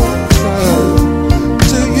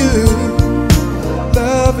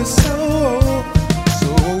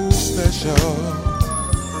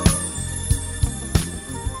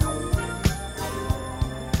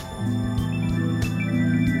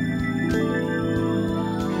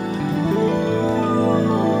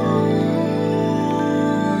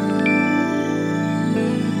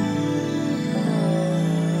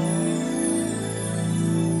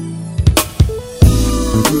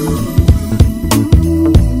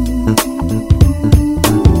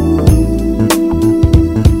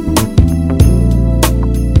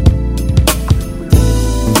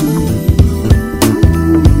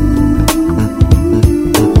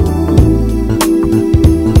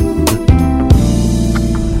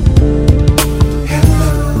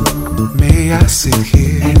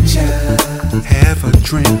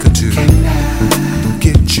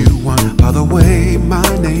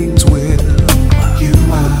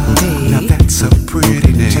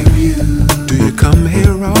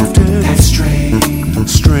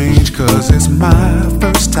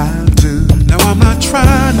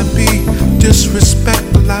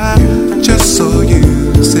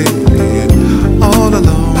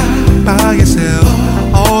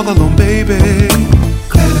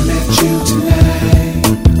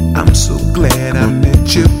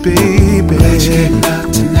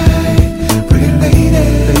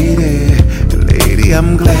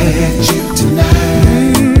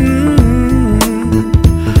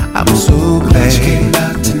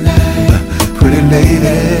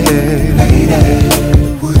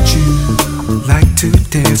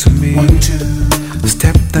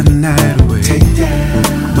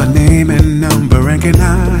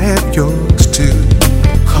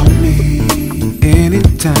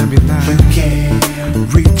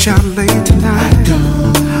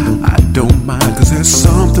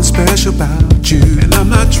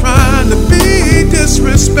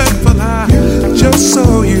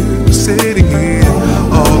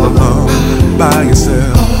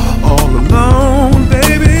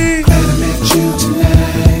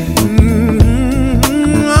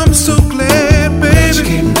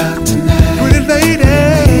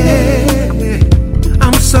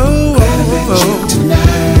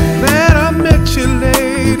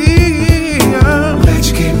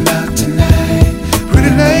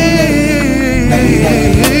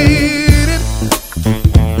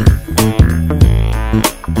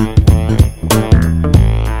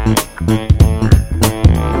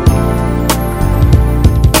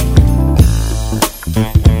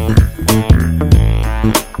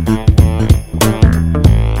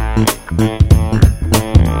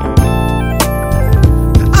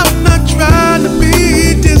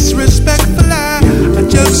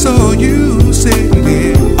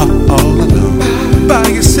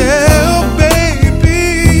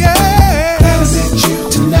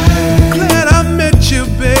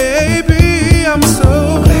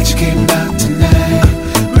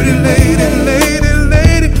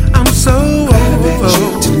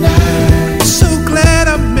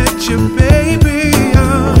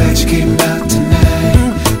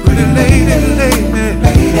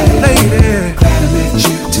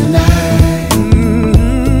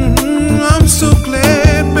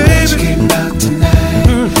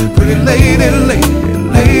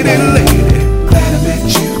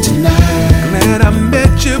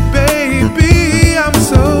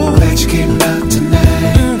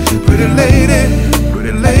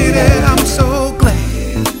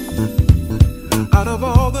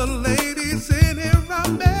 the ladies in here, I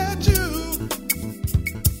met you.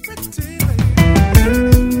 Pretty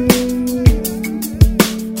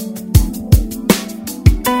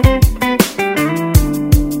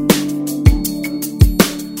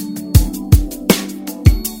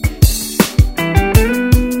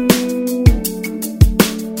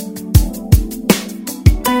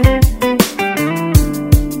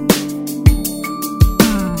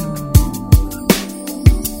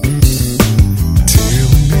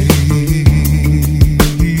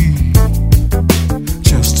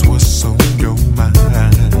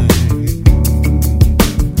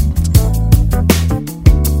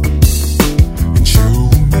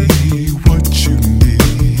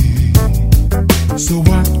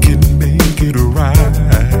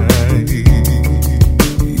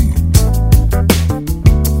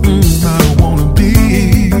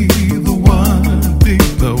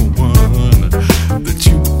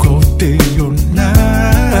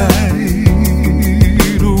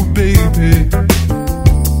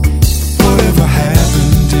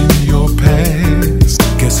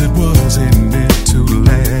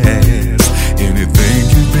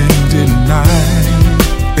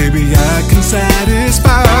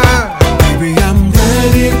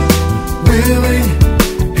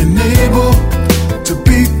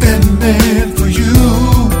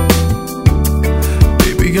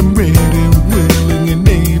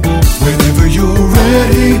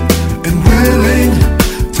lady.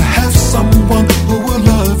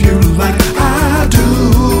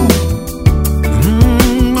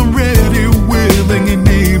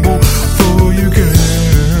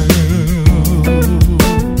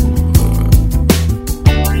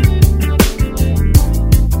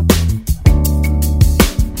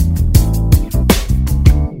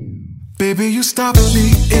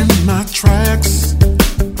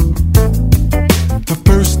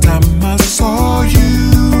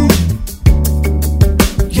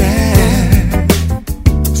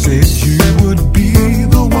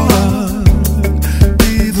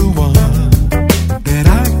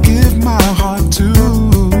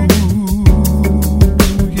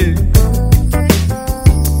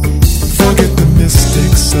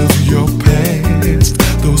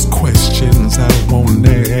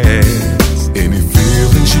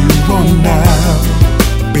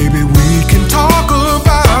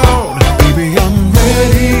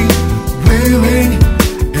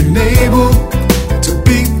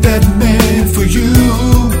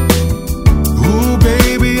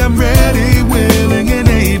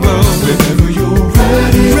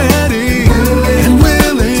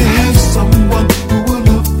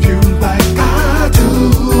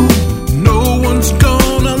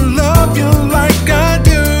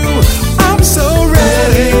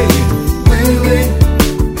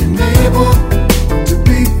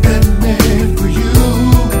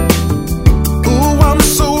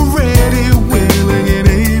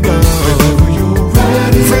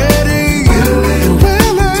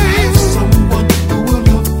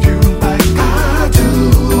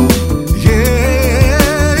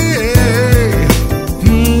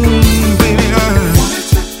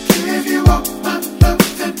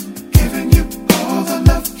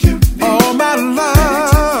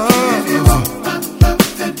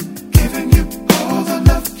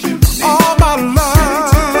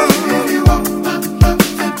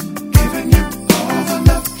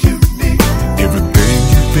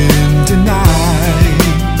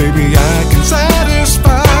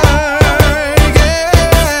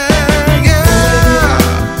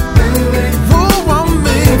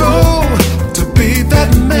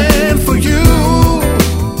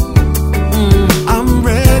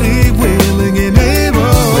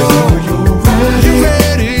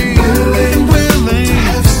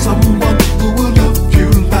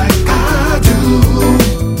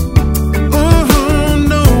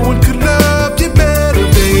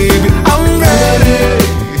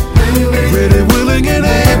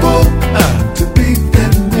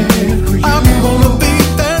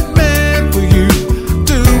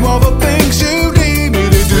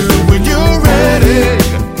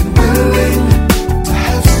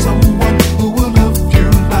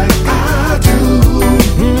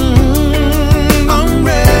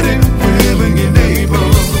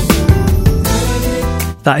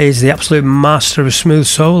 That is the absolute master of smooth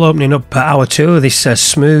soul, opening up hour two of this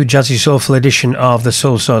smooth, jazzy, soulful edition of the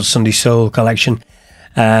Soulsorts Sunday Soul collection.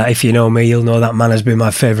 If you know me, you'll know that man has been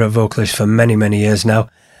my favourite vocalist for many, many years now.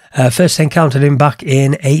 First encountered him back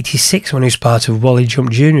in '86 when he was part of Wally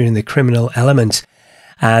Jump Jr. in the Criminal Element.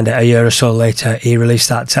 And a year or so later, he released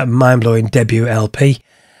that mind-blowing debut LP.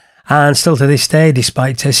 And still to this day,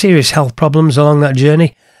 despite serious health problems along that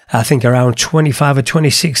journey, I think around 25 or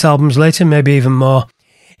 26 albums later, maybe even more,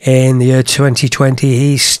 in the year 2020,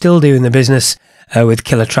 he's still doing the business with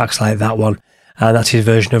killer tracks like that one. And that's his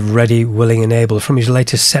version of Ready, Willing and Able from his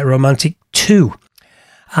latest set, Romantique 2.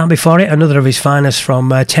 And before it, another of his finest from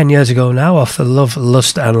 10 years ago now, off the Love,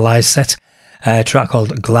 Lust and Lies set, a track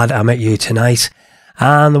called Glad I Met You Tonight.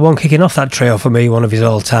 And the one kicking off that trio for me, one of his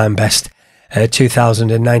all-time best,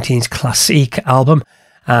 2019's Classique album,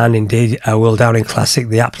 and indeed a Will Downing classic,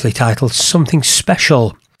 the aptly titled Something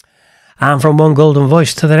Special. And from one golden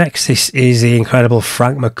voice to the next, this is the incredible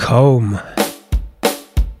Frank McComb.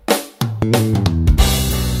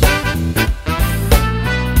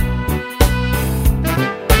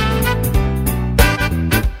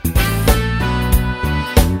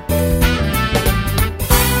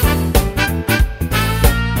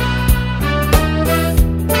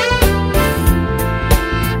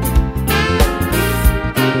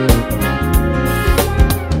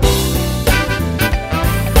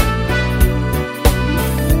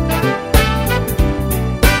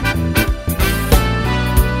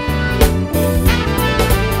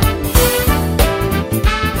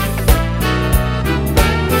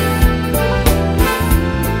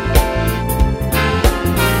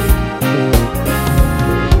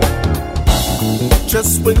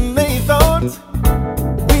 Just when they thought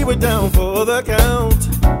we were down for the count,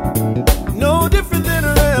 no different than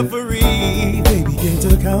a referee, they began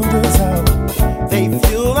to count us out. They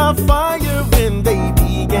fueled our fire when they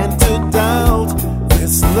began to doubt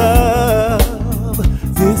this love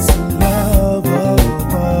of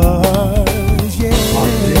ours. Yeah. On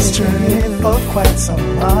this journey for quite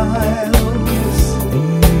some miles,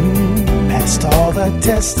 past all the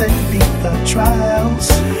tests and beat the trials,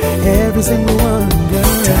 every single one,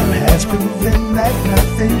 girl. Time has proven that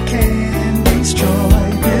nothing can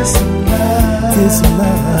destroy this love, this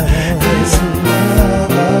love, this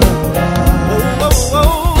love of ours.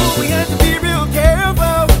 Oh, we had to be real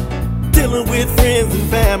careful dealing with friends and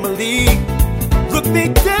family. Looked me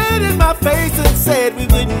dead in my face and said we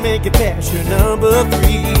wouldn't make it past your number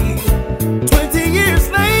 3. 20 years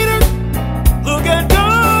later, look at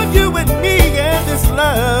God, you and me and this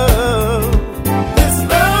love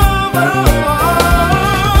of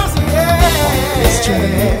ours, yeah. This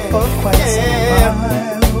journey for quite some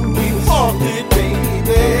while, we walked it, baby.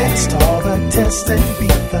 Passed all the tests and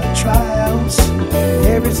beat the trials,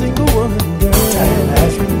 every single one, girl. Time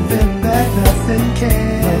has proven that nothing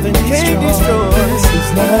can destroy this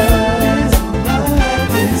love,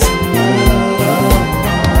 this love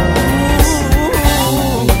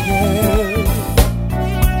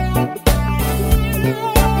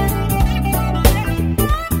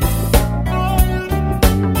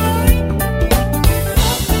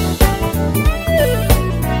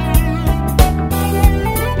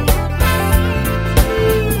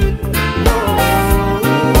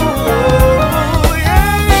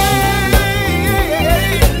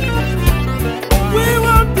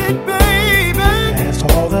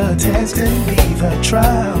of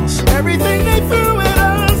trials, everything they threw at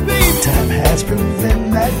us, baby. Time has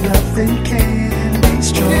proven that nothing can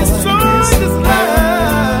destroy this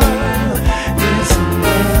love, this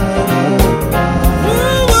love.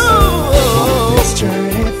 This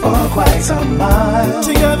journey for quite some miles.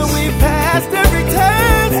 Together we passed every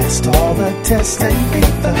test, passed all the tests and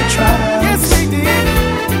beat the trials. Yes, we did.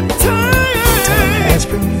 Time has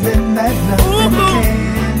proven that nothing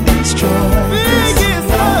can destroy this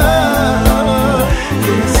love.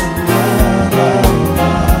 This love of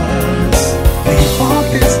ours. We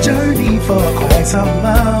walked this journey for quite some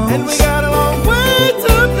miles, and we got a long way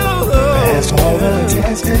to go. Past all the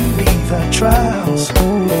tests and beat the trials.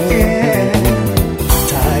 Yeah.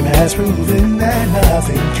 Time has proven that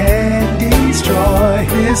nothing can destroy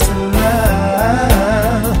this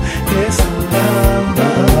love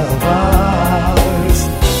of ours.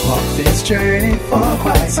 Walked this journey for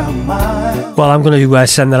quite some miles. Well, I'm going to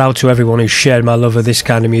send that out to everyone who shared my love of this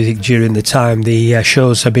kind of music during the time the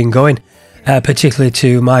shows have been going, particularly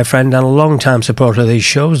to my friend and a long-time supporter of these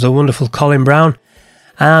shows, the wonderful Colin Brown,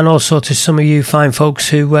 and also to some of you fine folks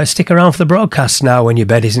who stick around for the broadcast now when your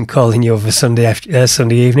bed isn't calling you over Sunday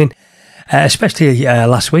evening, especially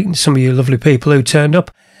last week, some of you lovely people who turned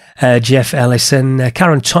up, Jeff Ellison,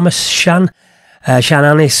 Karen Thomas, Shan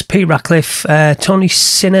Annis, Pete Ratcliffe, Tony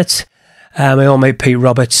Sinnott, my old mate Pete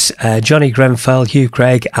Roberts, Johnny Grenfell, Hugh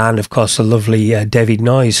Craig, and of course the lovely David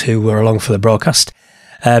Noyes, who were along for the broadcast.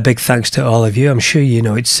 Big thanks to all of you. I'm sure you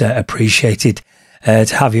know it's appreciated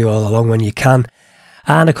to have you all along when you can.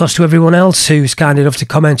 And of course to everyone else who's kind enough to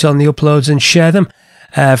comment on the uploads and share them.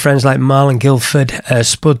 Friends like Marlon Guilford,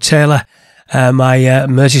 Spud Taylor, my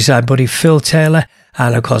Merseyside buddy Phil Taylor,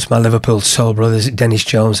 and of course my Liverpool soul brothers Dennis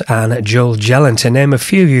Jones and Joel Jelland, to name a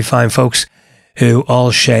few of you fine folks who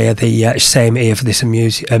all share the same ear for this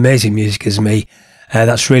amazing music as me.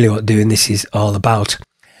 That's really what doing this is all about.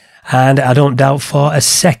 And I don't doubt for a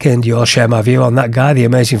second you'll share my view on that guy, the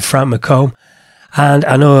amazing Frank McComb. And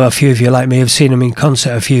I know a few of you like me have seen him in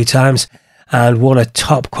concert a few times, and what a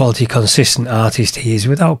top quality consistent artist he is,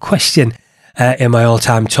 without question, in my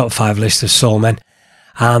all-time top 5 list of soul men.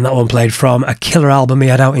 And that one played from a killer album he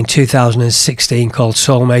had out in 2016 called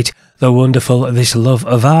Soulmate, the wonderful This Love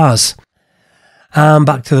of Ours. And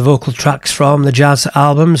back to the vocal tracks from the jazz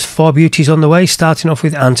albums. 4 beauties on the way, starting off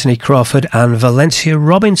with Anthony Crawford and Valencia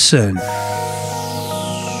Robinson.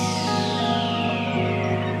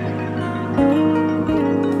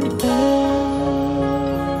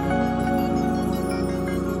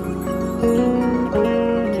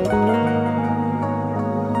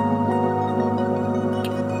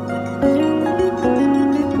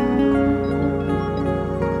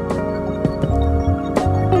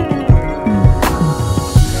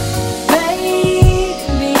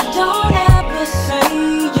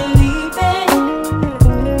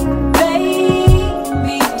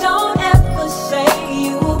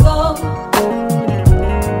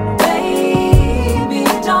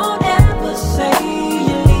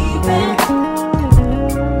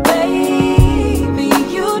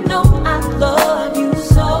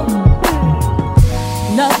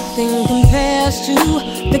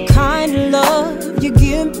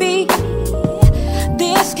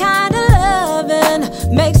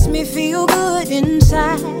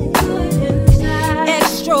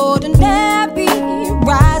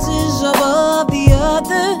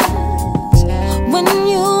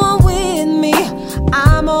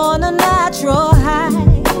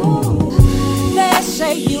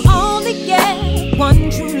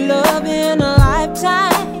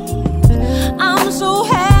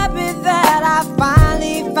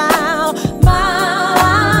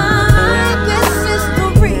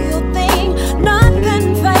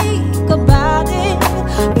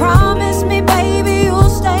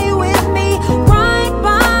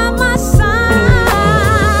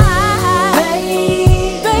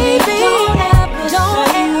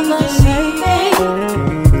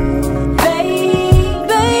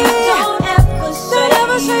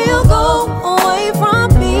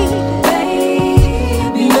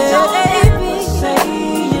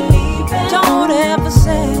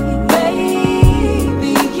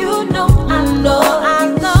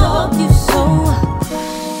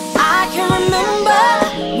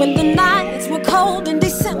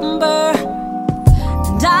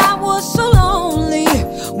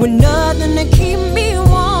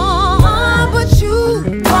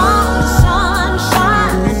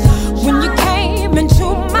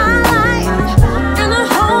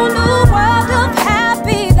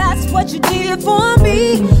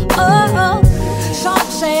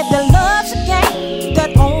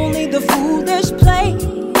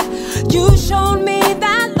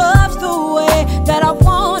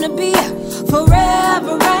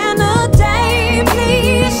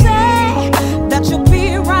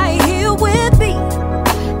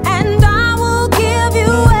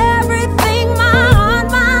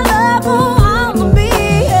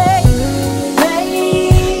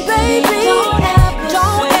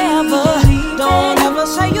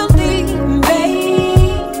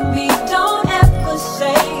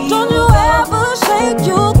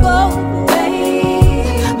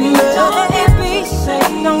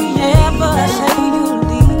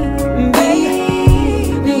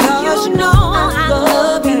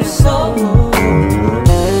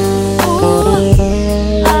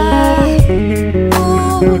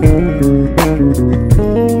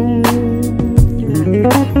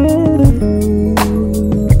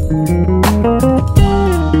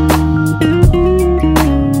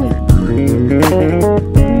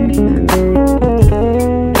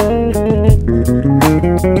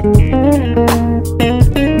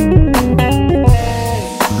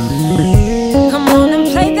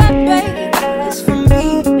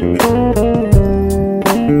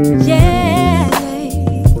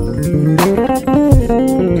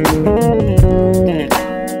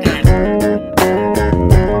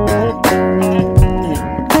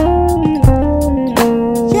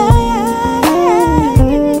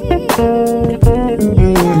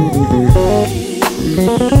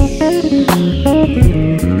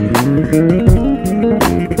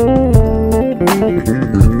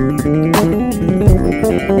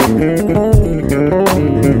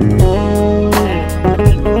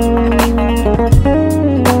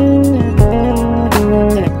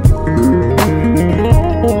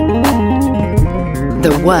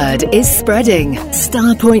 word is spreading.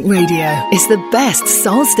 Starpoint Radio is the best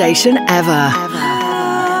soul station ever.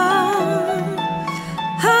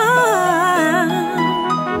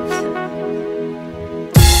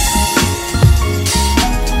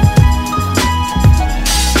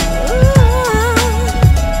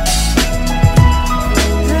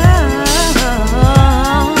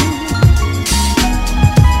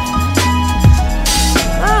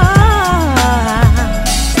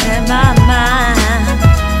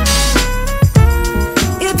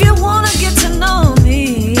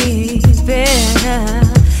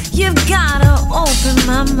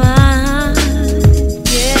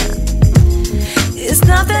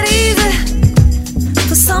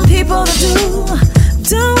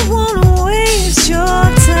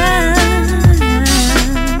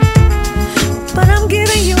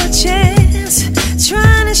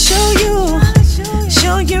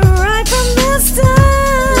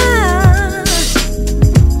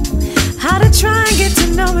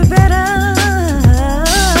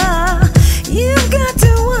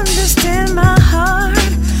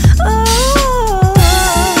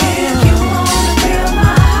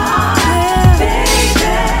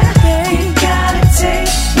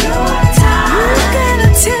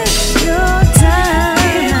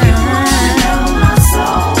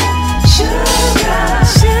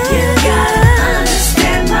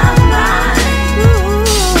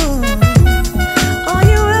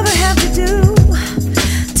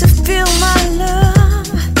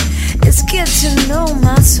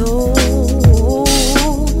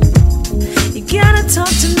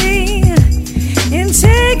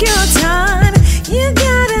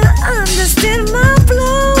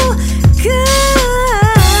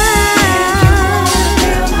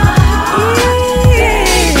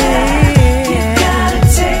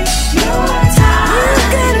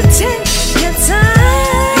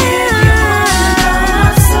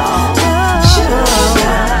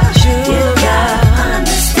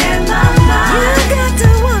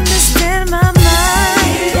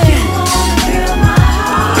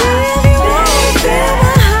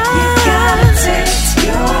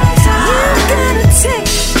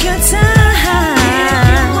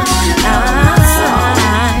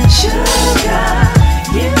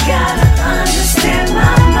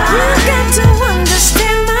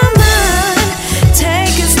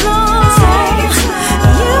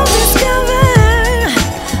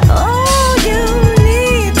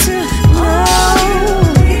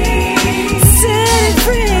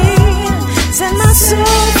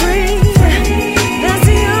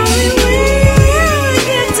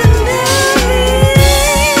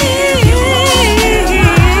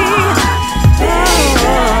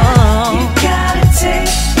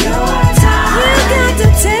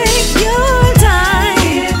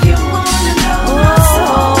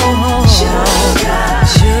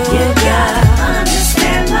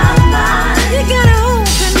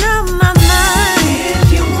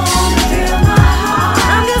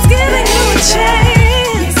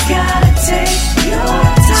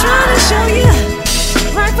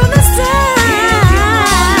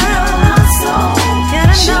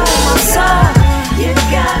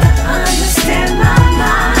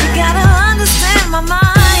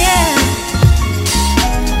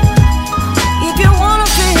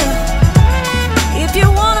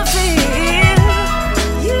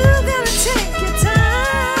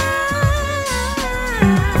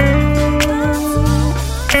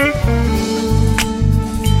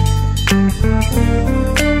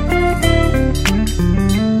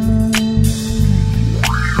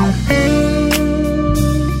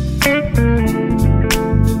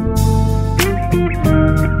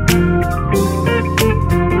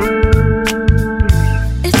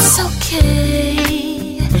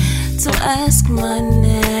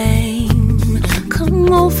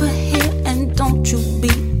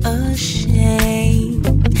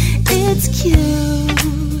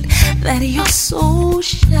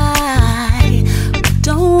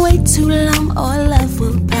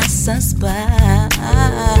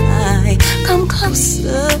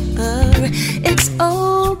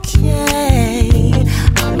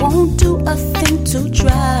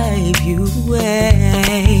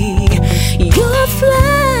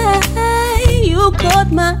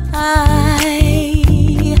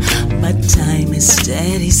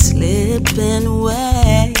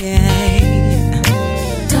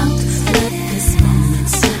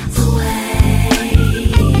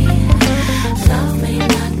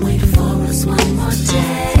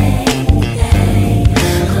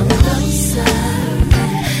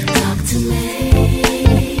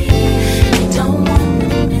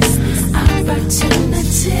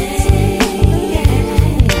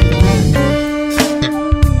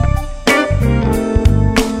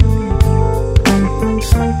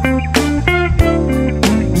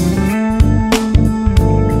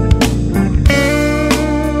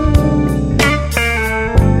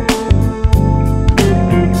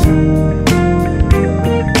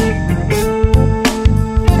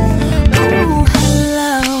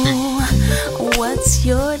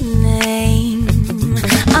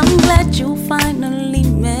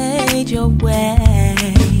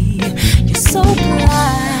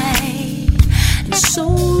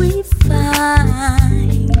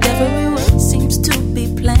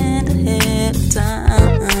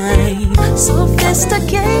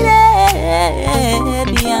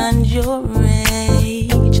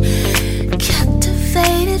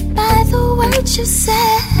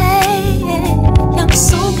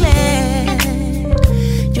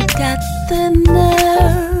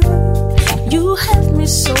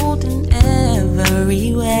 sold in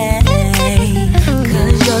every way.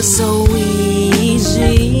 'Cause you're so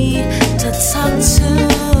easy to talk to.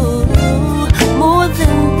 More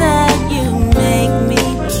than that, you make me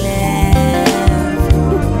laugh.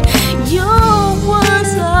 Your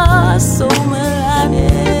words are so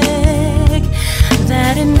melodic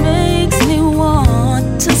that it makes me want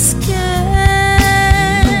to scare.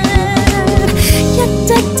 Yeah,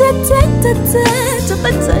 da da da da da da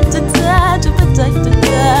da da da da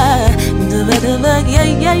da yeah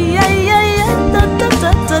yeah yeah yeah yeah da da da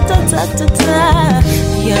da da da da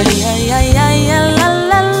yeah yeah yeah yeah yeah la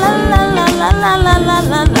la la la la la la la la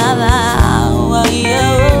la la la yeah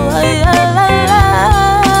yeah la la.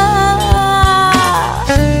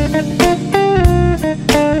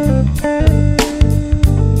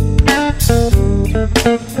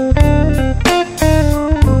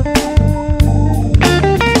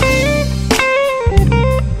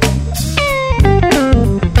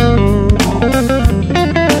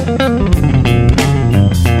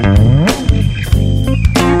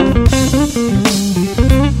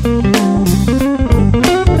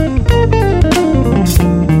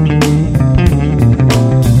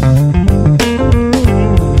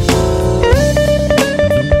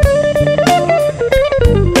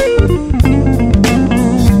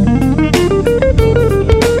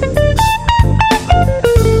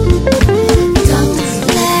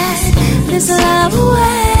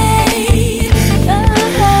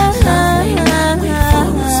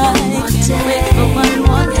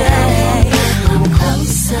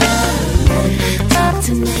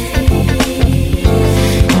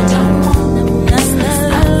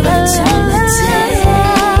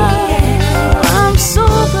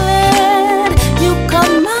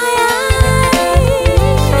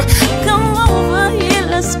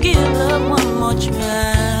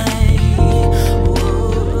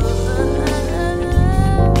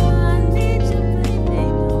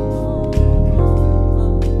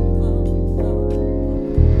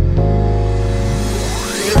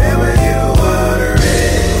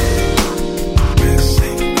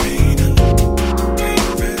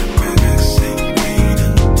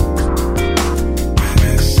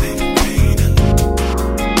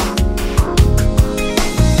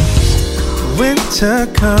 Winter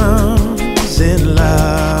comes in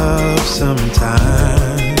love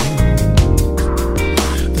sometime.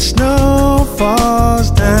 The snow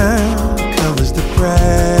falls down, covers the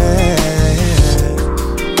grass.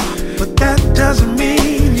 But that doesn't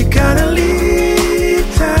mean you gotta leave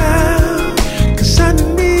town. 'Cause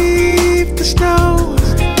underneath the snow,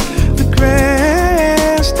 the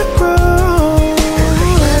grass that grows. And the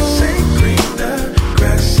grass ain't greener,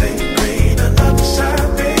 grass ain't greener on the other side,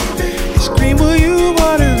 baby. It's green where you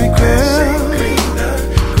water it, girl. Grass ain't greener,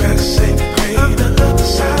 grass ain't greener on the other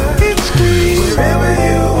side. It's green wherever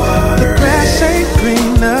you water it. The grass ain't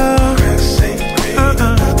greener, grass ain't greener on the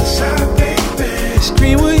other side, baby. It's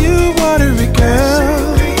green where you water it, girl.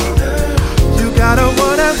 You gotta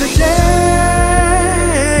water the day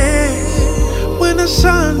when the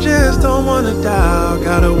sun just don't wanna die.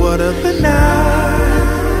 Gotta water the night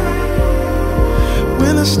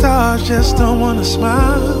when the stars just don't wanna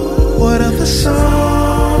smile. Water the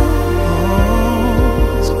songs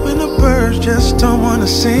when the birds just don't wanna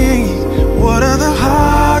sing. Water the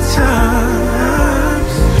hard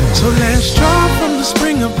times. So let's draw from the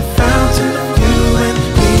spring of the fountain of you and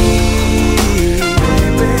me.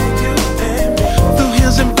 Baby, you and me. Through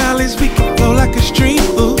hills and valleys we can flow like a stream.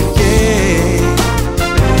 Ooh, yeah.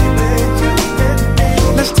 Baby, you and me.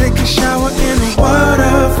 Let's take a shower in a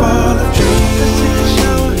waterfall of dreams. Let's take a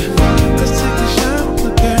shower. Let's take a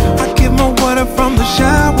shower, girl. I give my water from the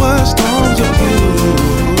shower, storms of you.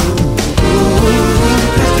 Ooh,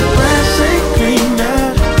 'cause the grass ain't greener,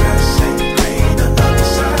 grass ain't greener on the other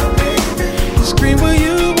side, baby. It's green where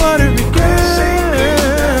you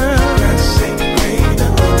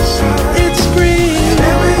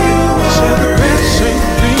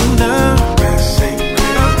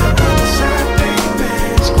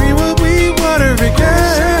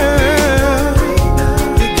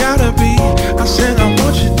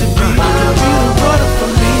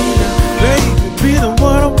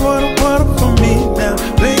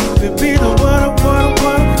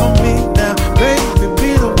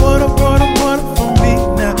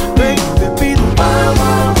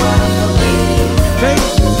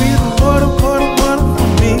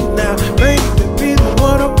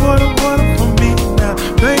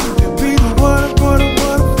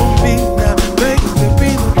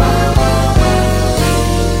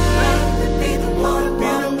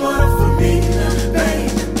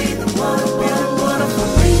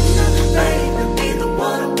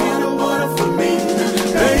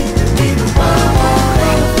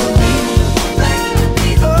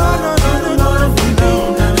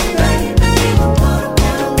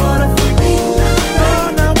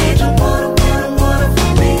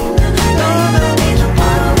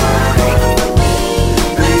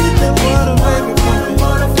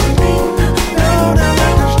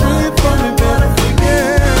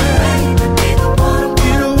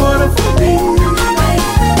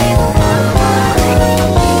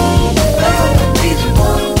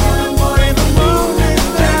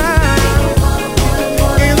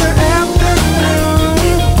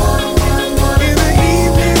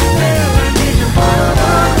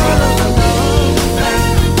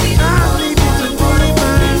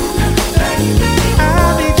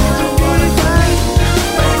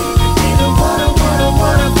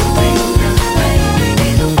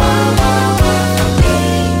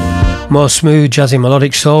More smooth, jazzy,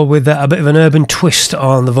 melodic soul with a bit of an urban twist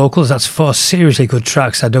on the vocals. That's 4 seriously good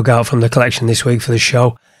tracks I dug out from the collection this week for the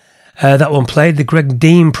show. That one played the Greg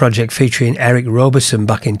Dean project featuring Eric Roberson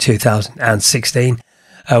back in 2016.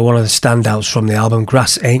 One of the standouts from the album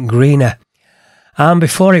Grass Ain't Greener. And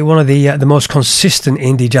before it, one of the most consistent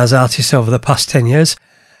indie jazz artists over the past 10 years.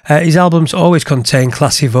 His albums always contain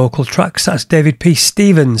classy vocal tracks. That's David P.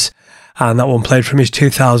 Stevens. And that one played from his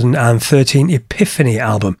 2013 Epiphany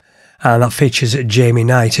album. And that features Jamie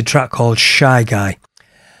Knight, a track called Shy Guy.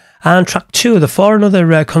 And track 2 of the 4,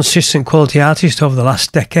 another consistent quality artist over the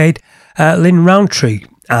last decade, Lynn Rountree.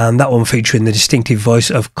 And that one featuring the distinctive voice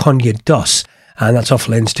of Konya Doss. And that's off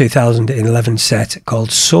Lynn's 2011 set called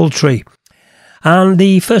Soultree. And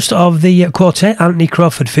the first of the quartet, Anthony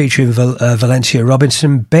Crawford featuring Valencia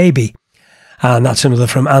Robinson, Baby. And that's another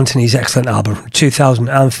from Anthony's excellent album from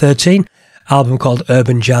 2013, album called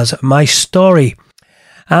Urban Jazz, My Story.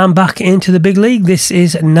 And back into the big league, this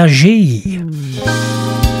is Najee.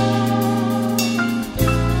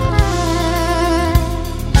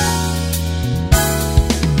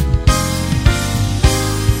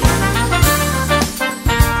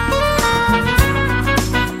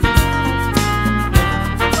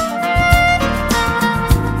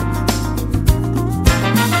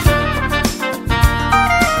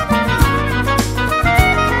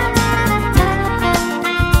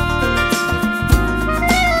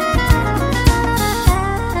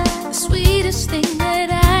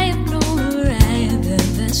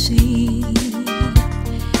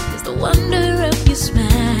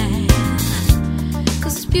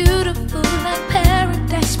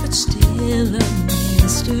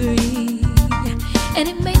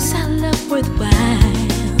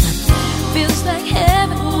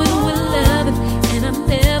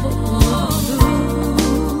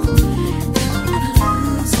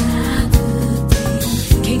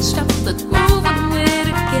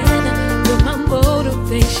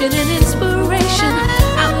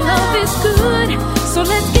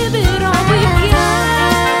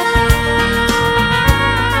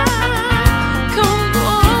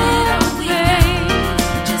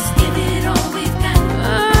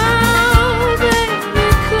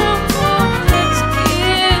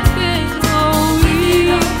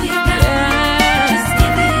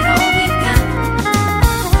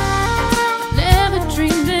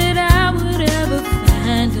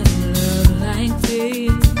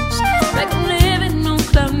 Like I'm living on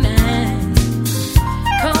cloud 9.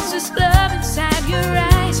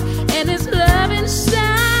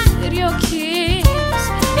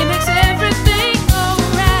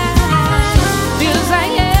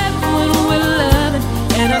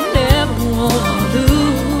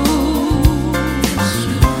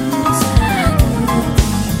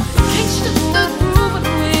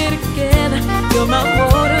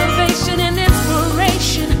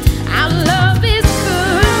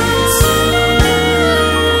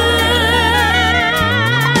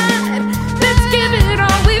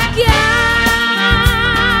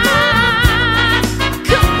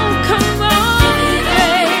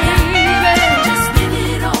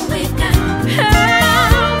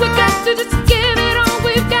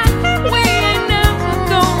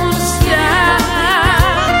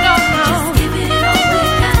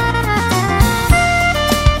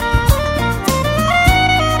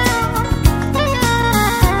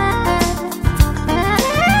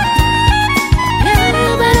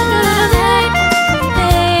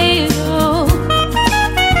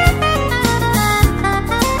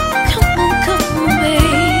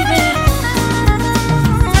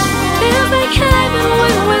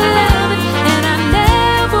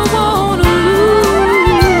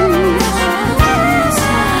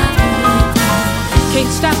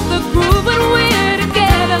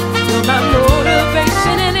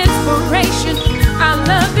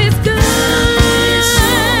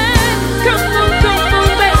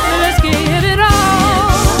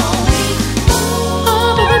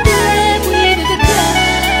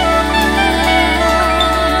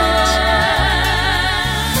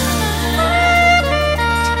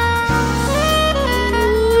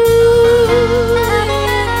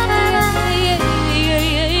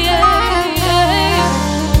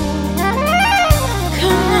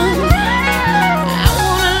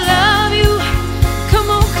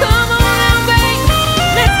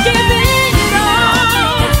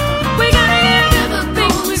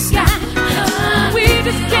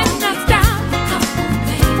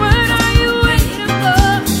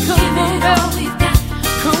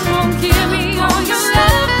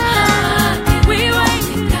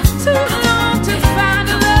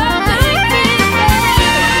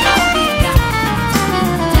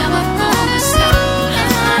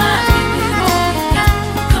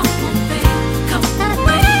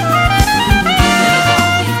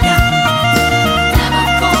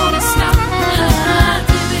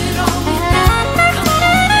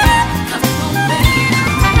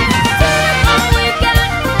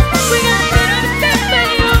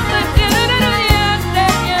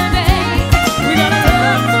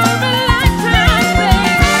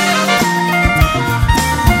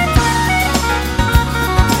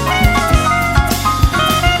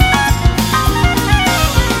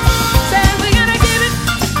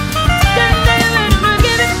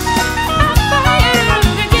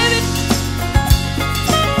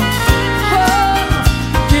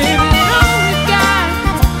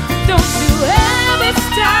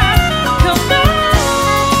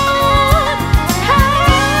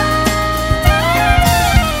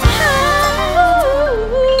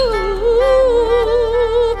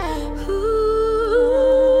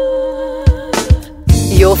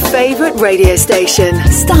 your favourite radio station,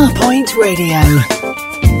 Starpoint Radio.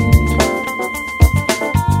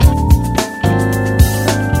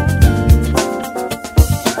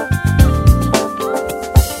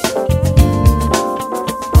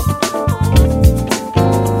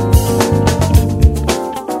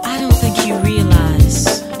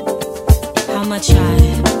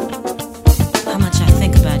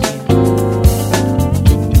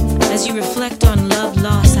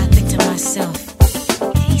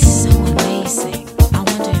 He's so amazing. I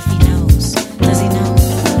wonder if he knows. Does he know?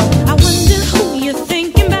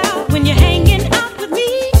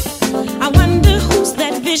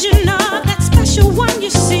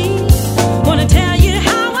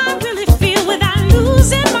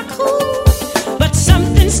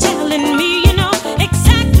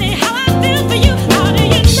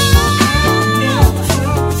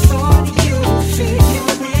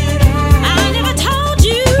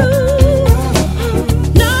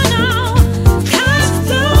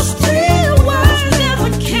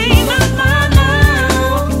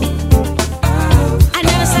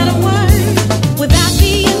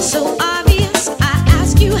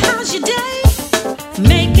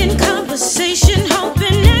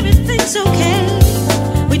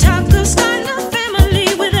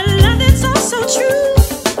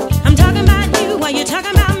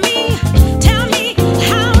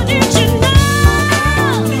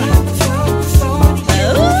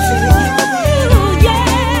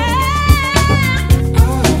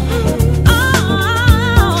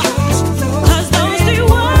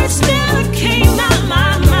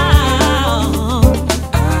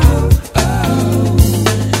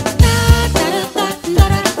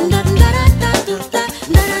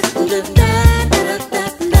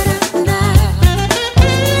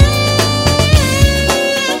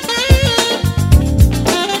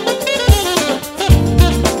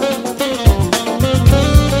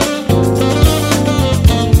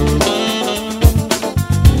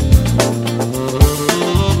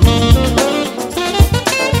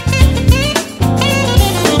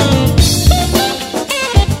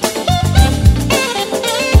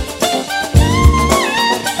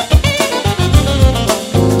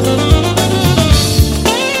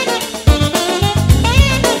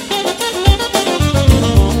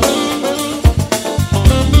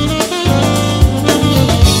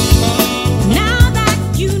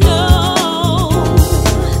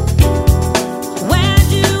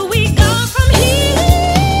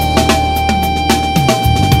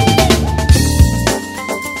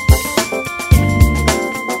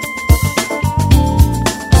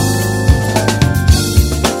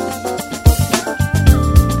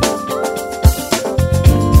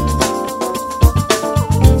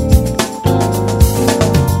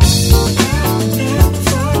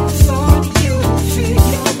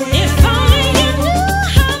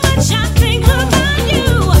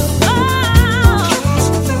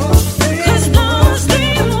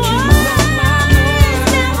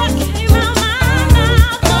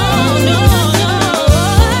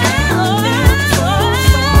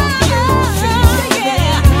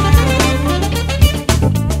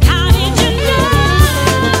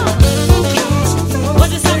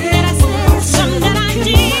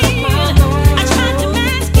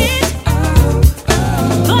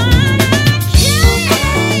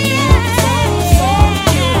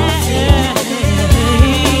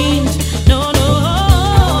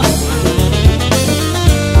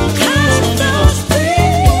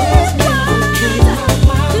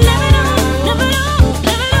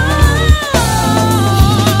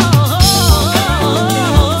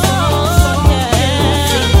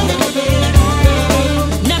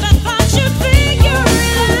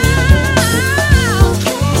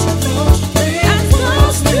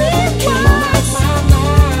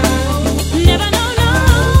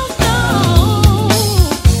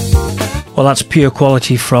 Well, that's pure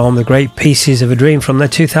quality from the great Pieces of a Dream from their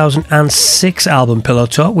 2006 album Pillow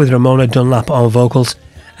Talk with Ramona Dunlap on vocals.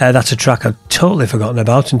 That's a track I'd totally forgotten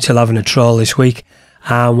about until having a troll this week,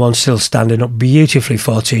 and one still standing up beautifully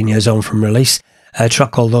 14 years on from release, a track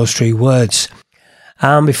called Those Three Words.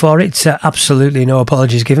 And before it, absolutely no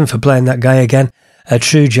apologies given for playing that guy again, a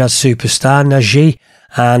true jazz superstar, Najee,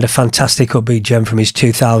 and a fantastic upbeat gem from his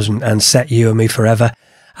 2000 Set You and Me Forever,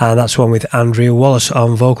 and that's one with Andrea Wallace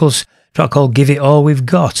on vocals, a track called Give It All We've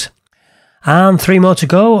Got. And three more to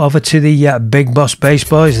go, over to the Big Boss Bass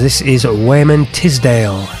Boys. This is Wayman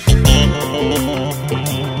Tisdale.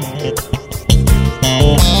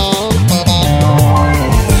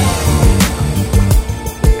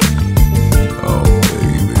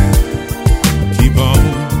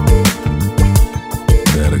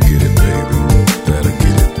 Better get it, baby. Better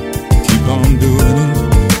get it. Keep on doing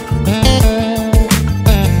it.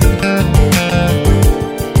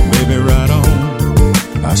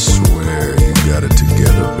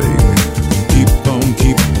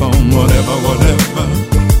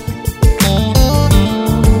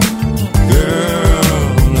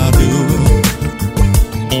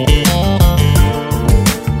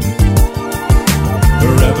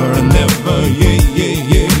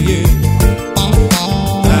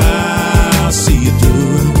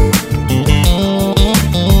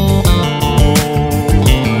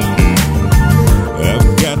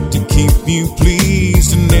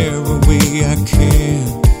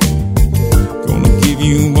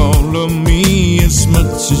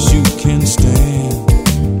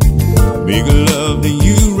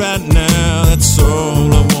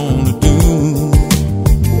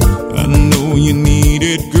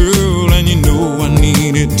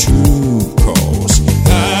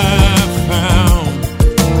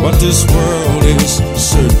 world is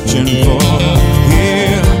searching for.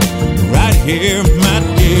 Here, right here, my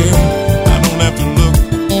dear, I don't have to look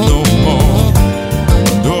no more.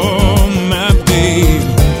 Oh, my babe,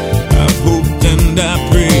 I've hoped and I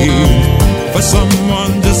prayed for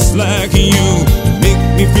someone just like you, make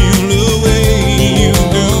me feel the way you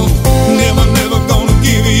do. Never, never gonna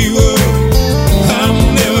give you up. I'm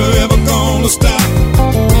never ever gonna stop.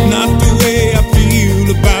 Not the way I feel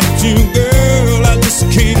about you, girl. I just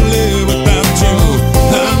can't live without you.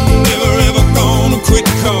 I'm never ever gonna quit,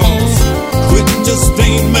 'cause quitting just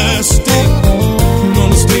ain't my step. I'm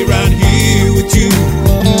gonna stay right here with you,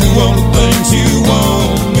 do all the things you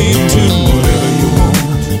want me to. Whatever you want,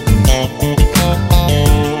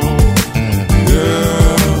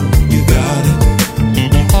 girl, you got it.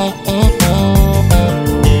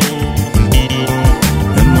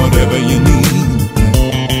 And whatever you need,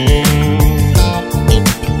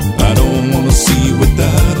 I don't wanna see you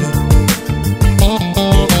without it.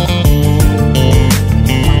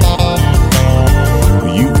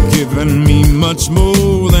 You've given me much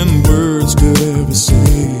more than words could ever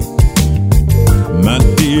say. My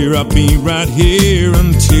dear, I'll be right here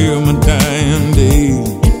until my dying day.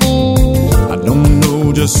 I don't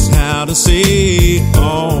know just how to say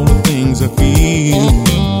all the things I feel.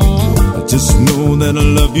 I just know that I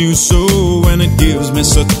love you so, and it gives me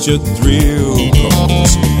such a thrill,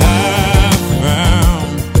 'cause I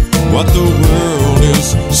found what the world is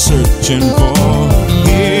searching for.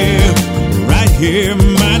 Here, right here,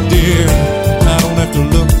 my dear, I don't have to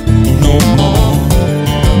look no more.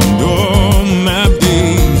 And all my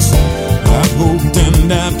days, I've hoped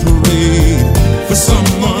and I've prayed for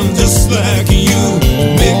someone just like you,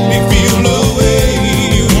 make me feel the way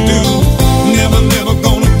you do. Never, never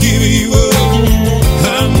gonna give you up.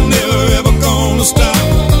 I'm never ever gonna stop.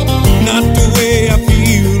 Not the way I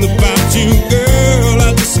feel about you, girl.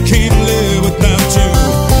 I just can't live without you.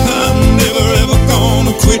 I'm never ever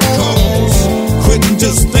gonna quit, 'cause quitting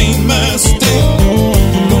just ain't my step.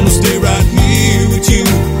 I'm gonna stay right here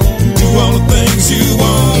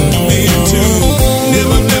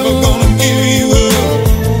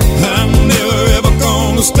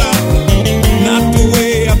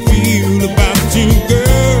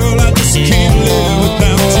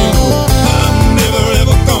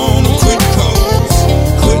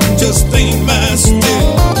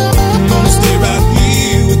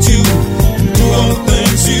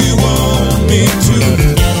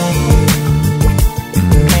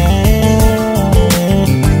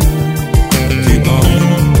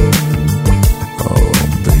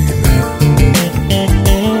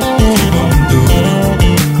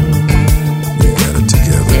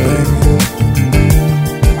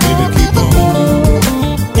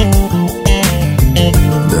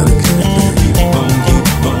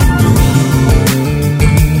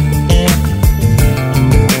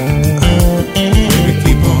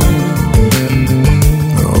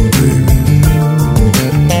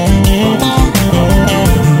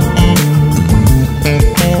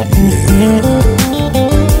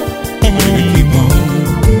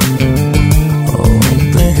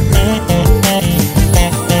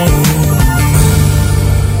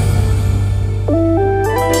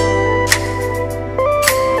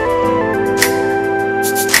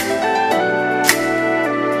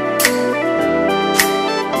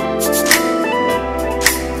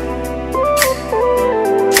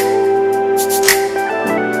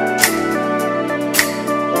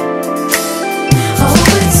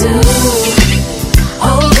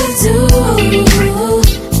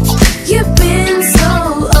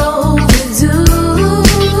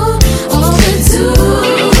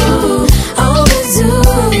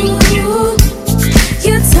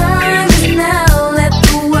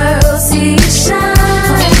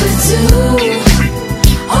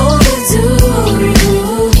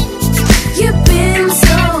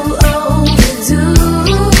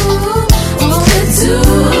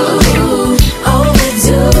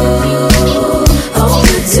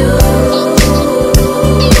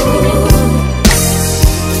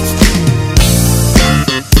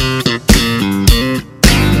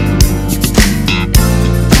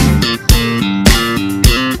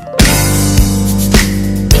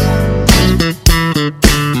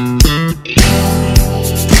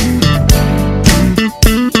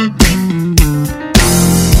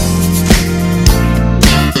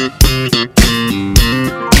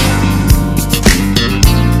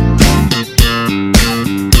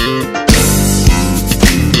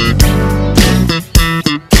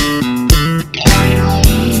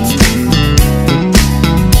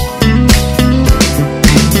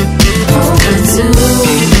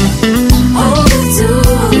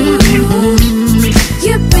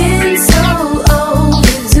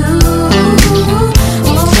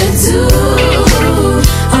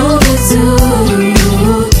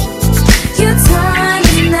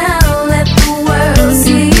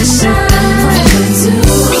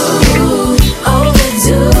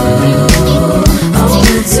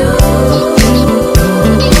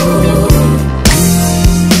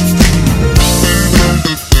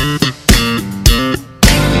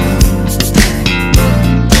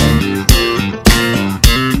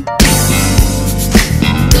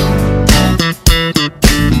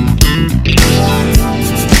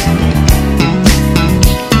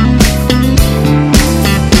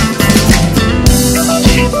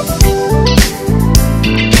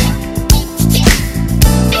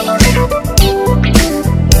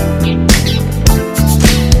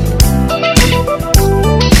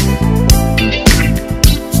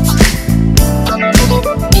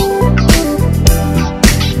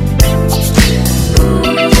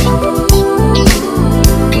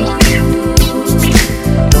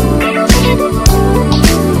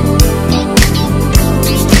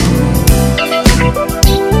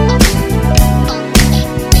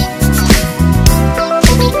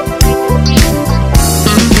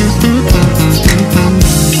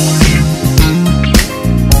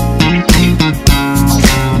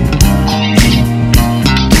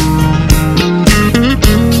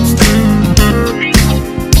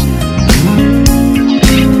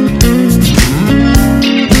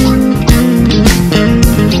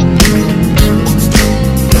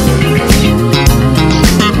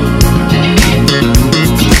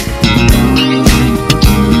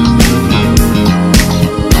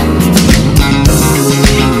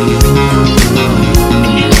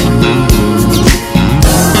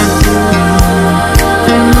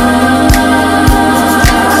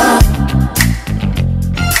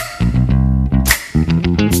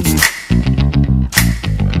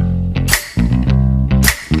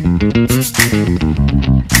That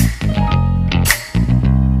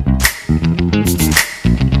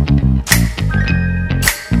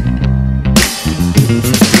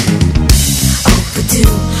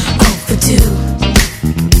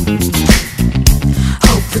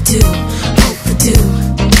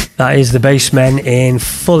is the Bassmen in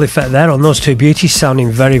full effect there on those two beauties,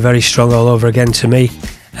 sounding very, very strong all over again to me,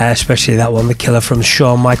 especially that one, The Killer from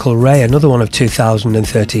Sean Michael Ray, another one of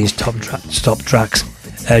 2013's top tracks,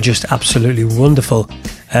 just absolutely wonderful.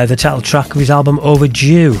 The title track of his album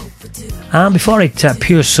Overdue. And before it,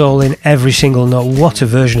 Pure Soul in every single note. What a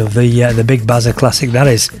version of the Big Bazza classic that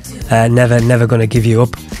is. Never Gonna Give You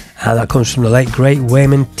Up. And that comes from the late great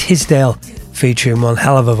Wayman Tisdale, featuring one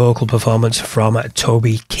hell of a vocal performance from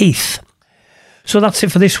Toby Keith. So that's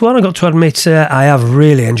it for this one. I got to admit, I have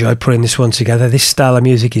really enjoyed putting this one together. This style of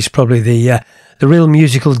music is probably the real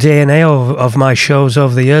musical DNA of my shows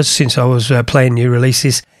over the years since I was playing new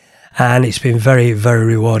releases, and it's been very, very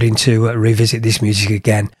rewarding to revisit this music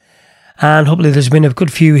again. And hopefully there's been a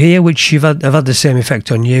good few here which have had the same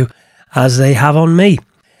effect on you as they have on me.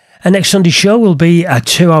 And next Sunday's show will be a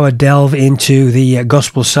 2-hour delve into the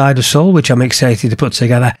gospel side of soul, which I'm excited to put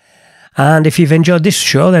together. And if you've enjoyed this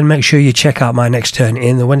show, then make sure you check out my next turn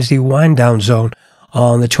in the Wednesday Wind Down Zone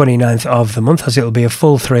on the 29th of the month, as it'll be a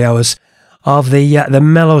full 3 hours of the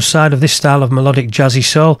mellow side of this style of melodic jazzy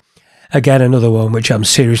soul. Again, another one which I'm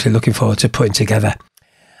seriously looking forward to putting together.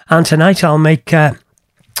 And tonight I'll make not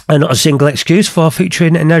a single excuse for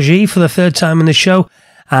featuring Najee for the third time in the show,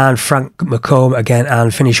 and Frank McComb again,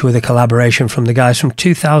 and finish with a collaboration from the guys from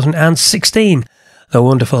 2016, the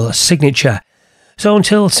wonderful Signature. So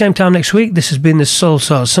until same time next week, this has been the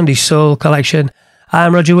Soulsorts Sunday Soul Collection.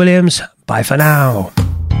 I'm Roger Williams. Bye for now.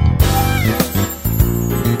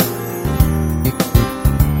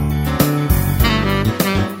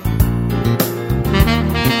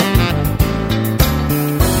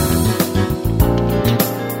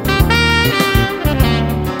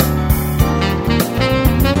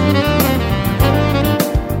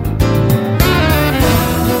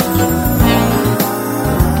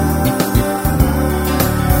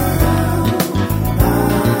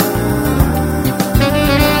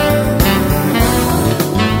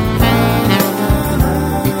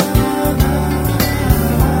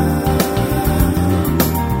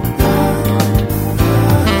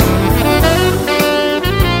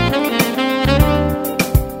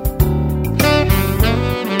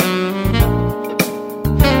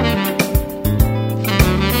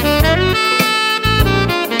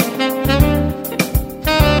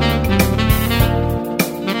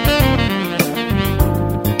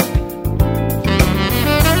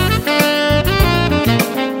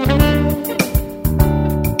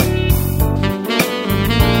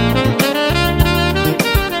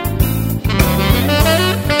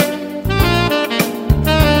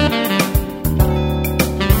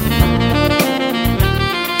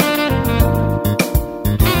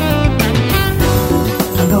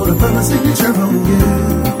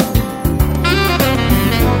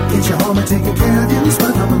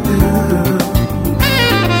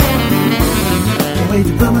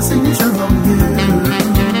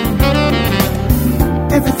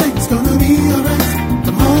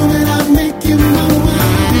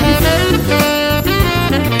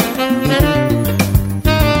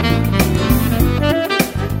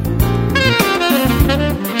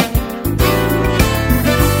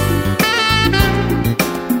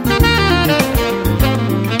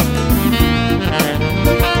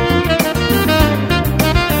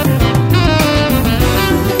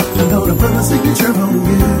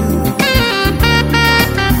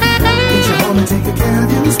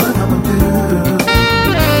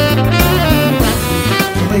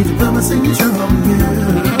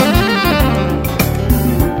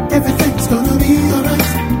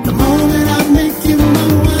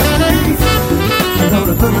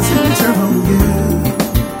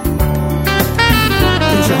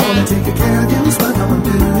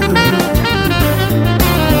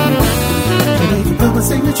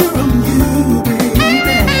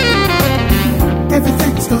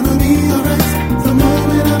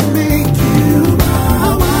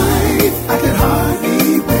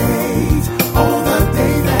 All the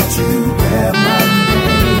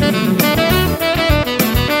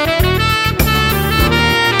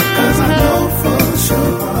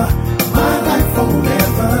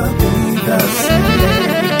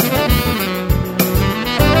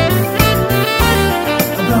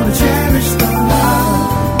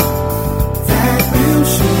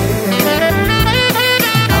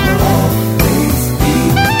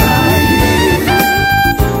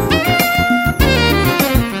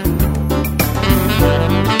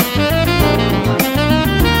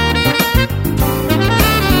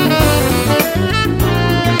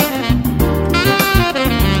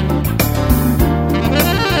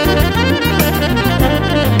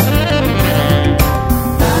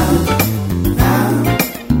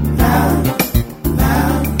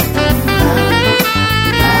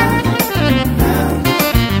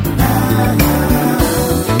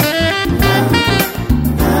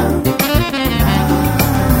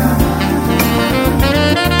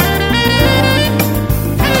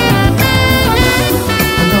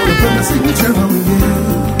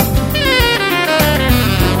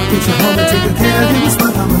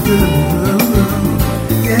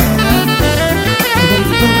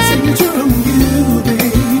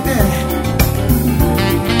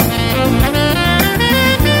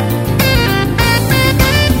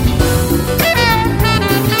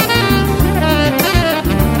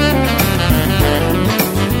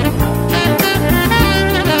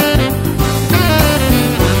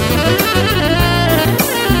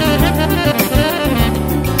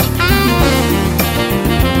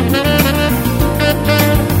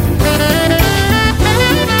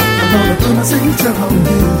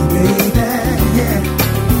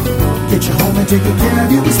Get you home and taking care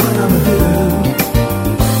of you is what I'ma do.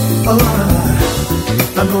 Oh,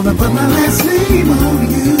 I'm gonna put my last name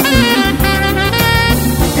on you.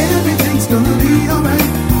 Everything's gonna be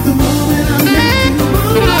alright.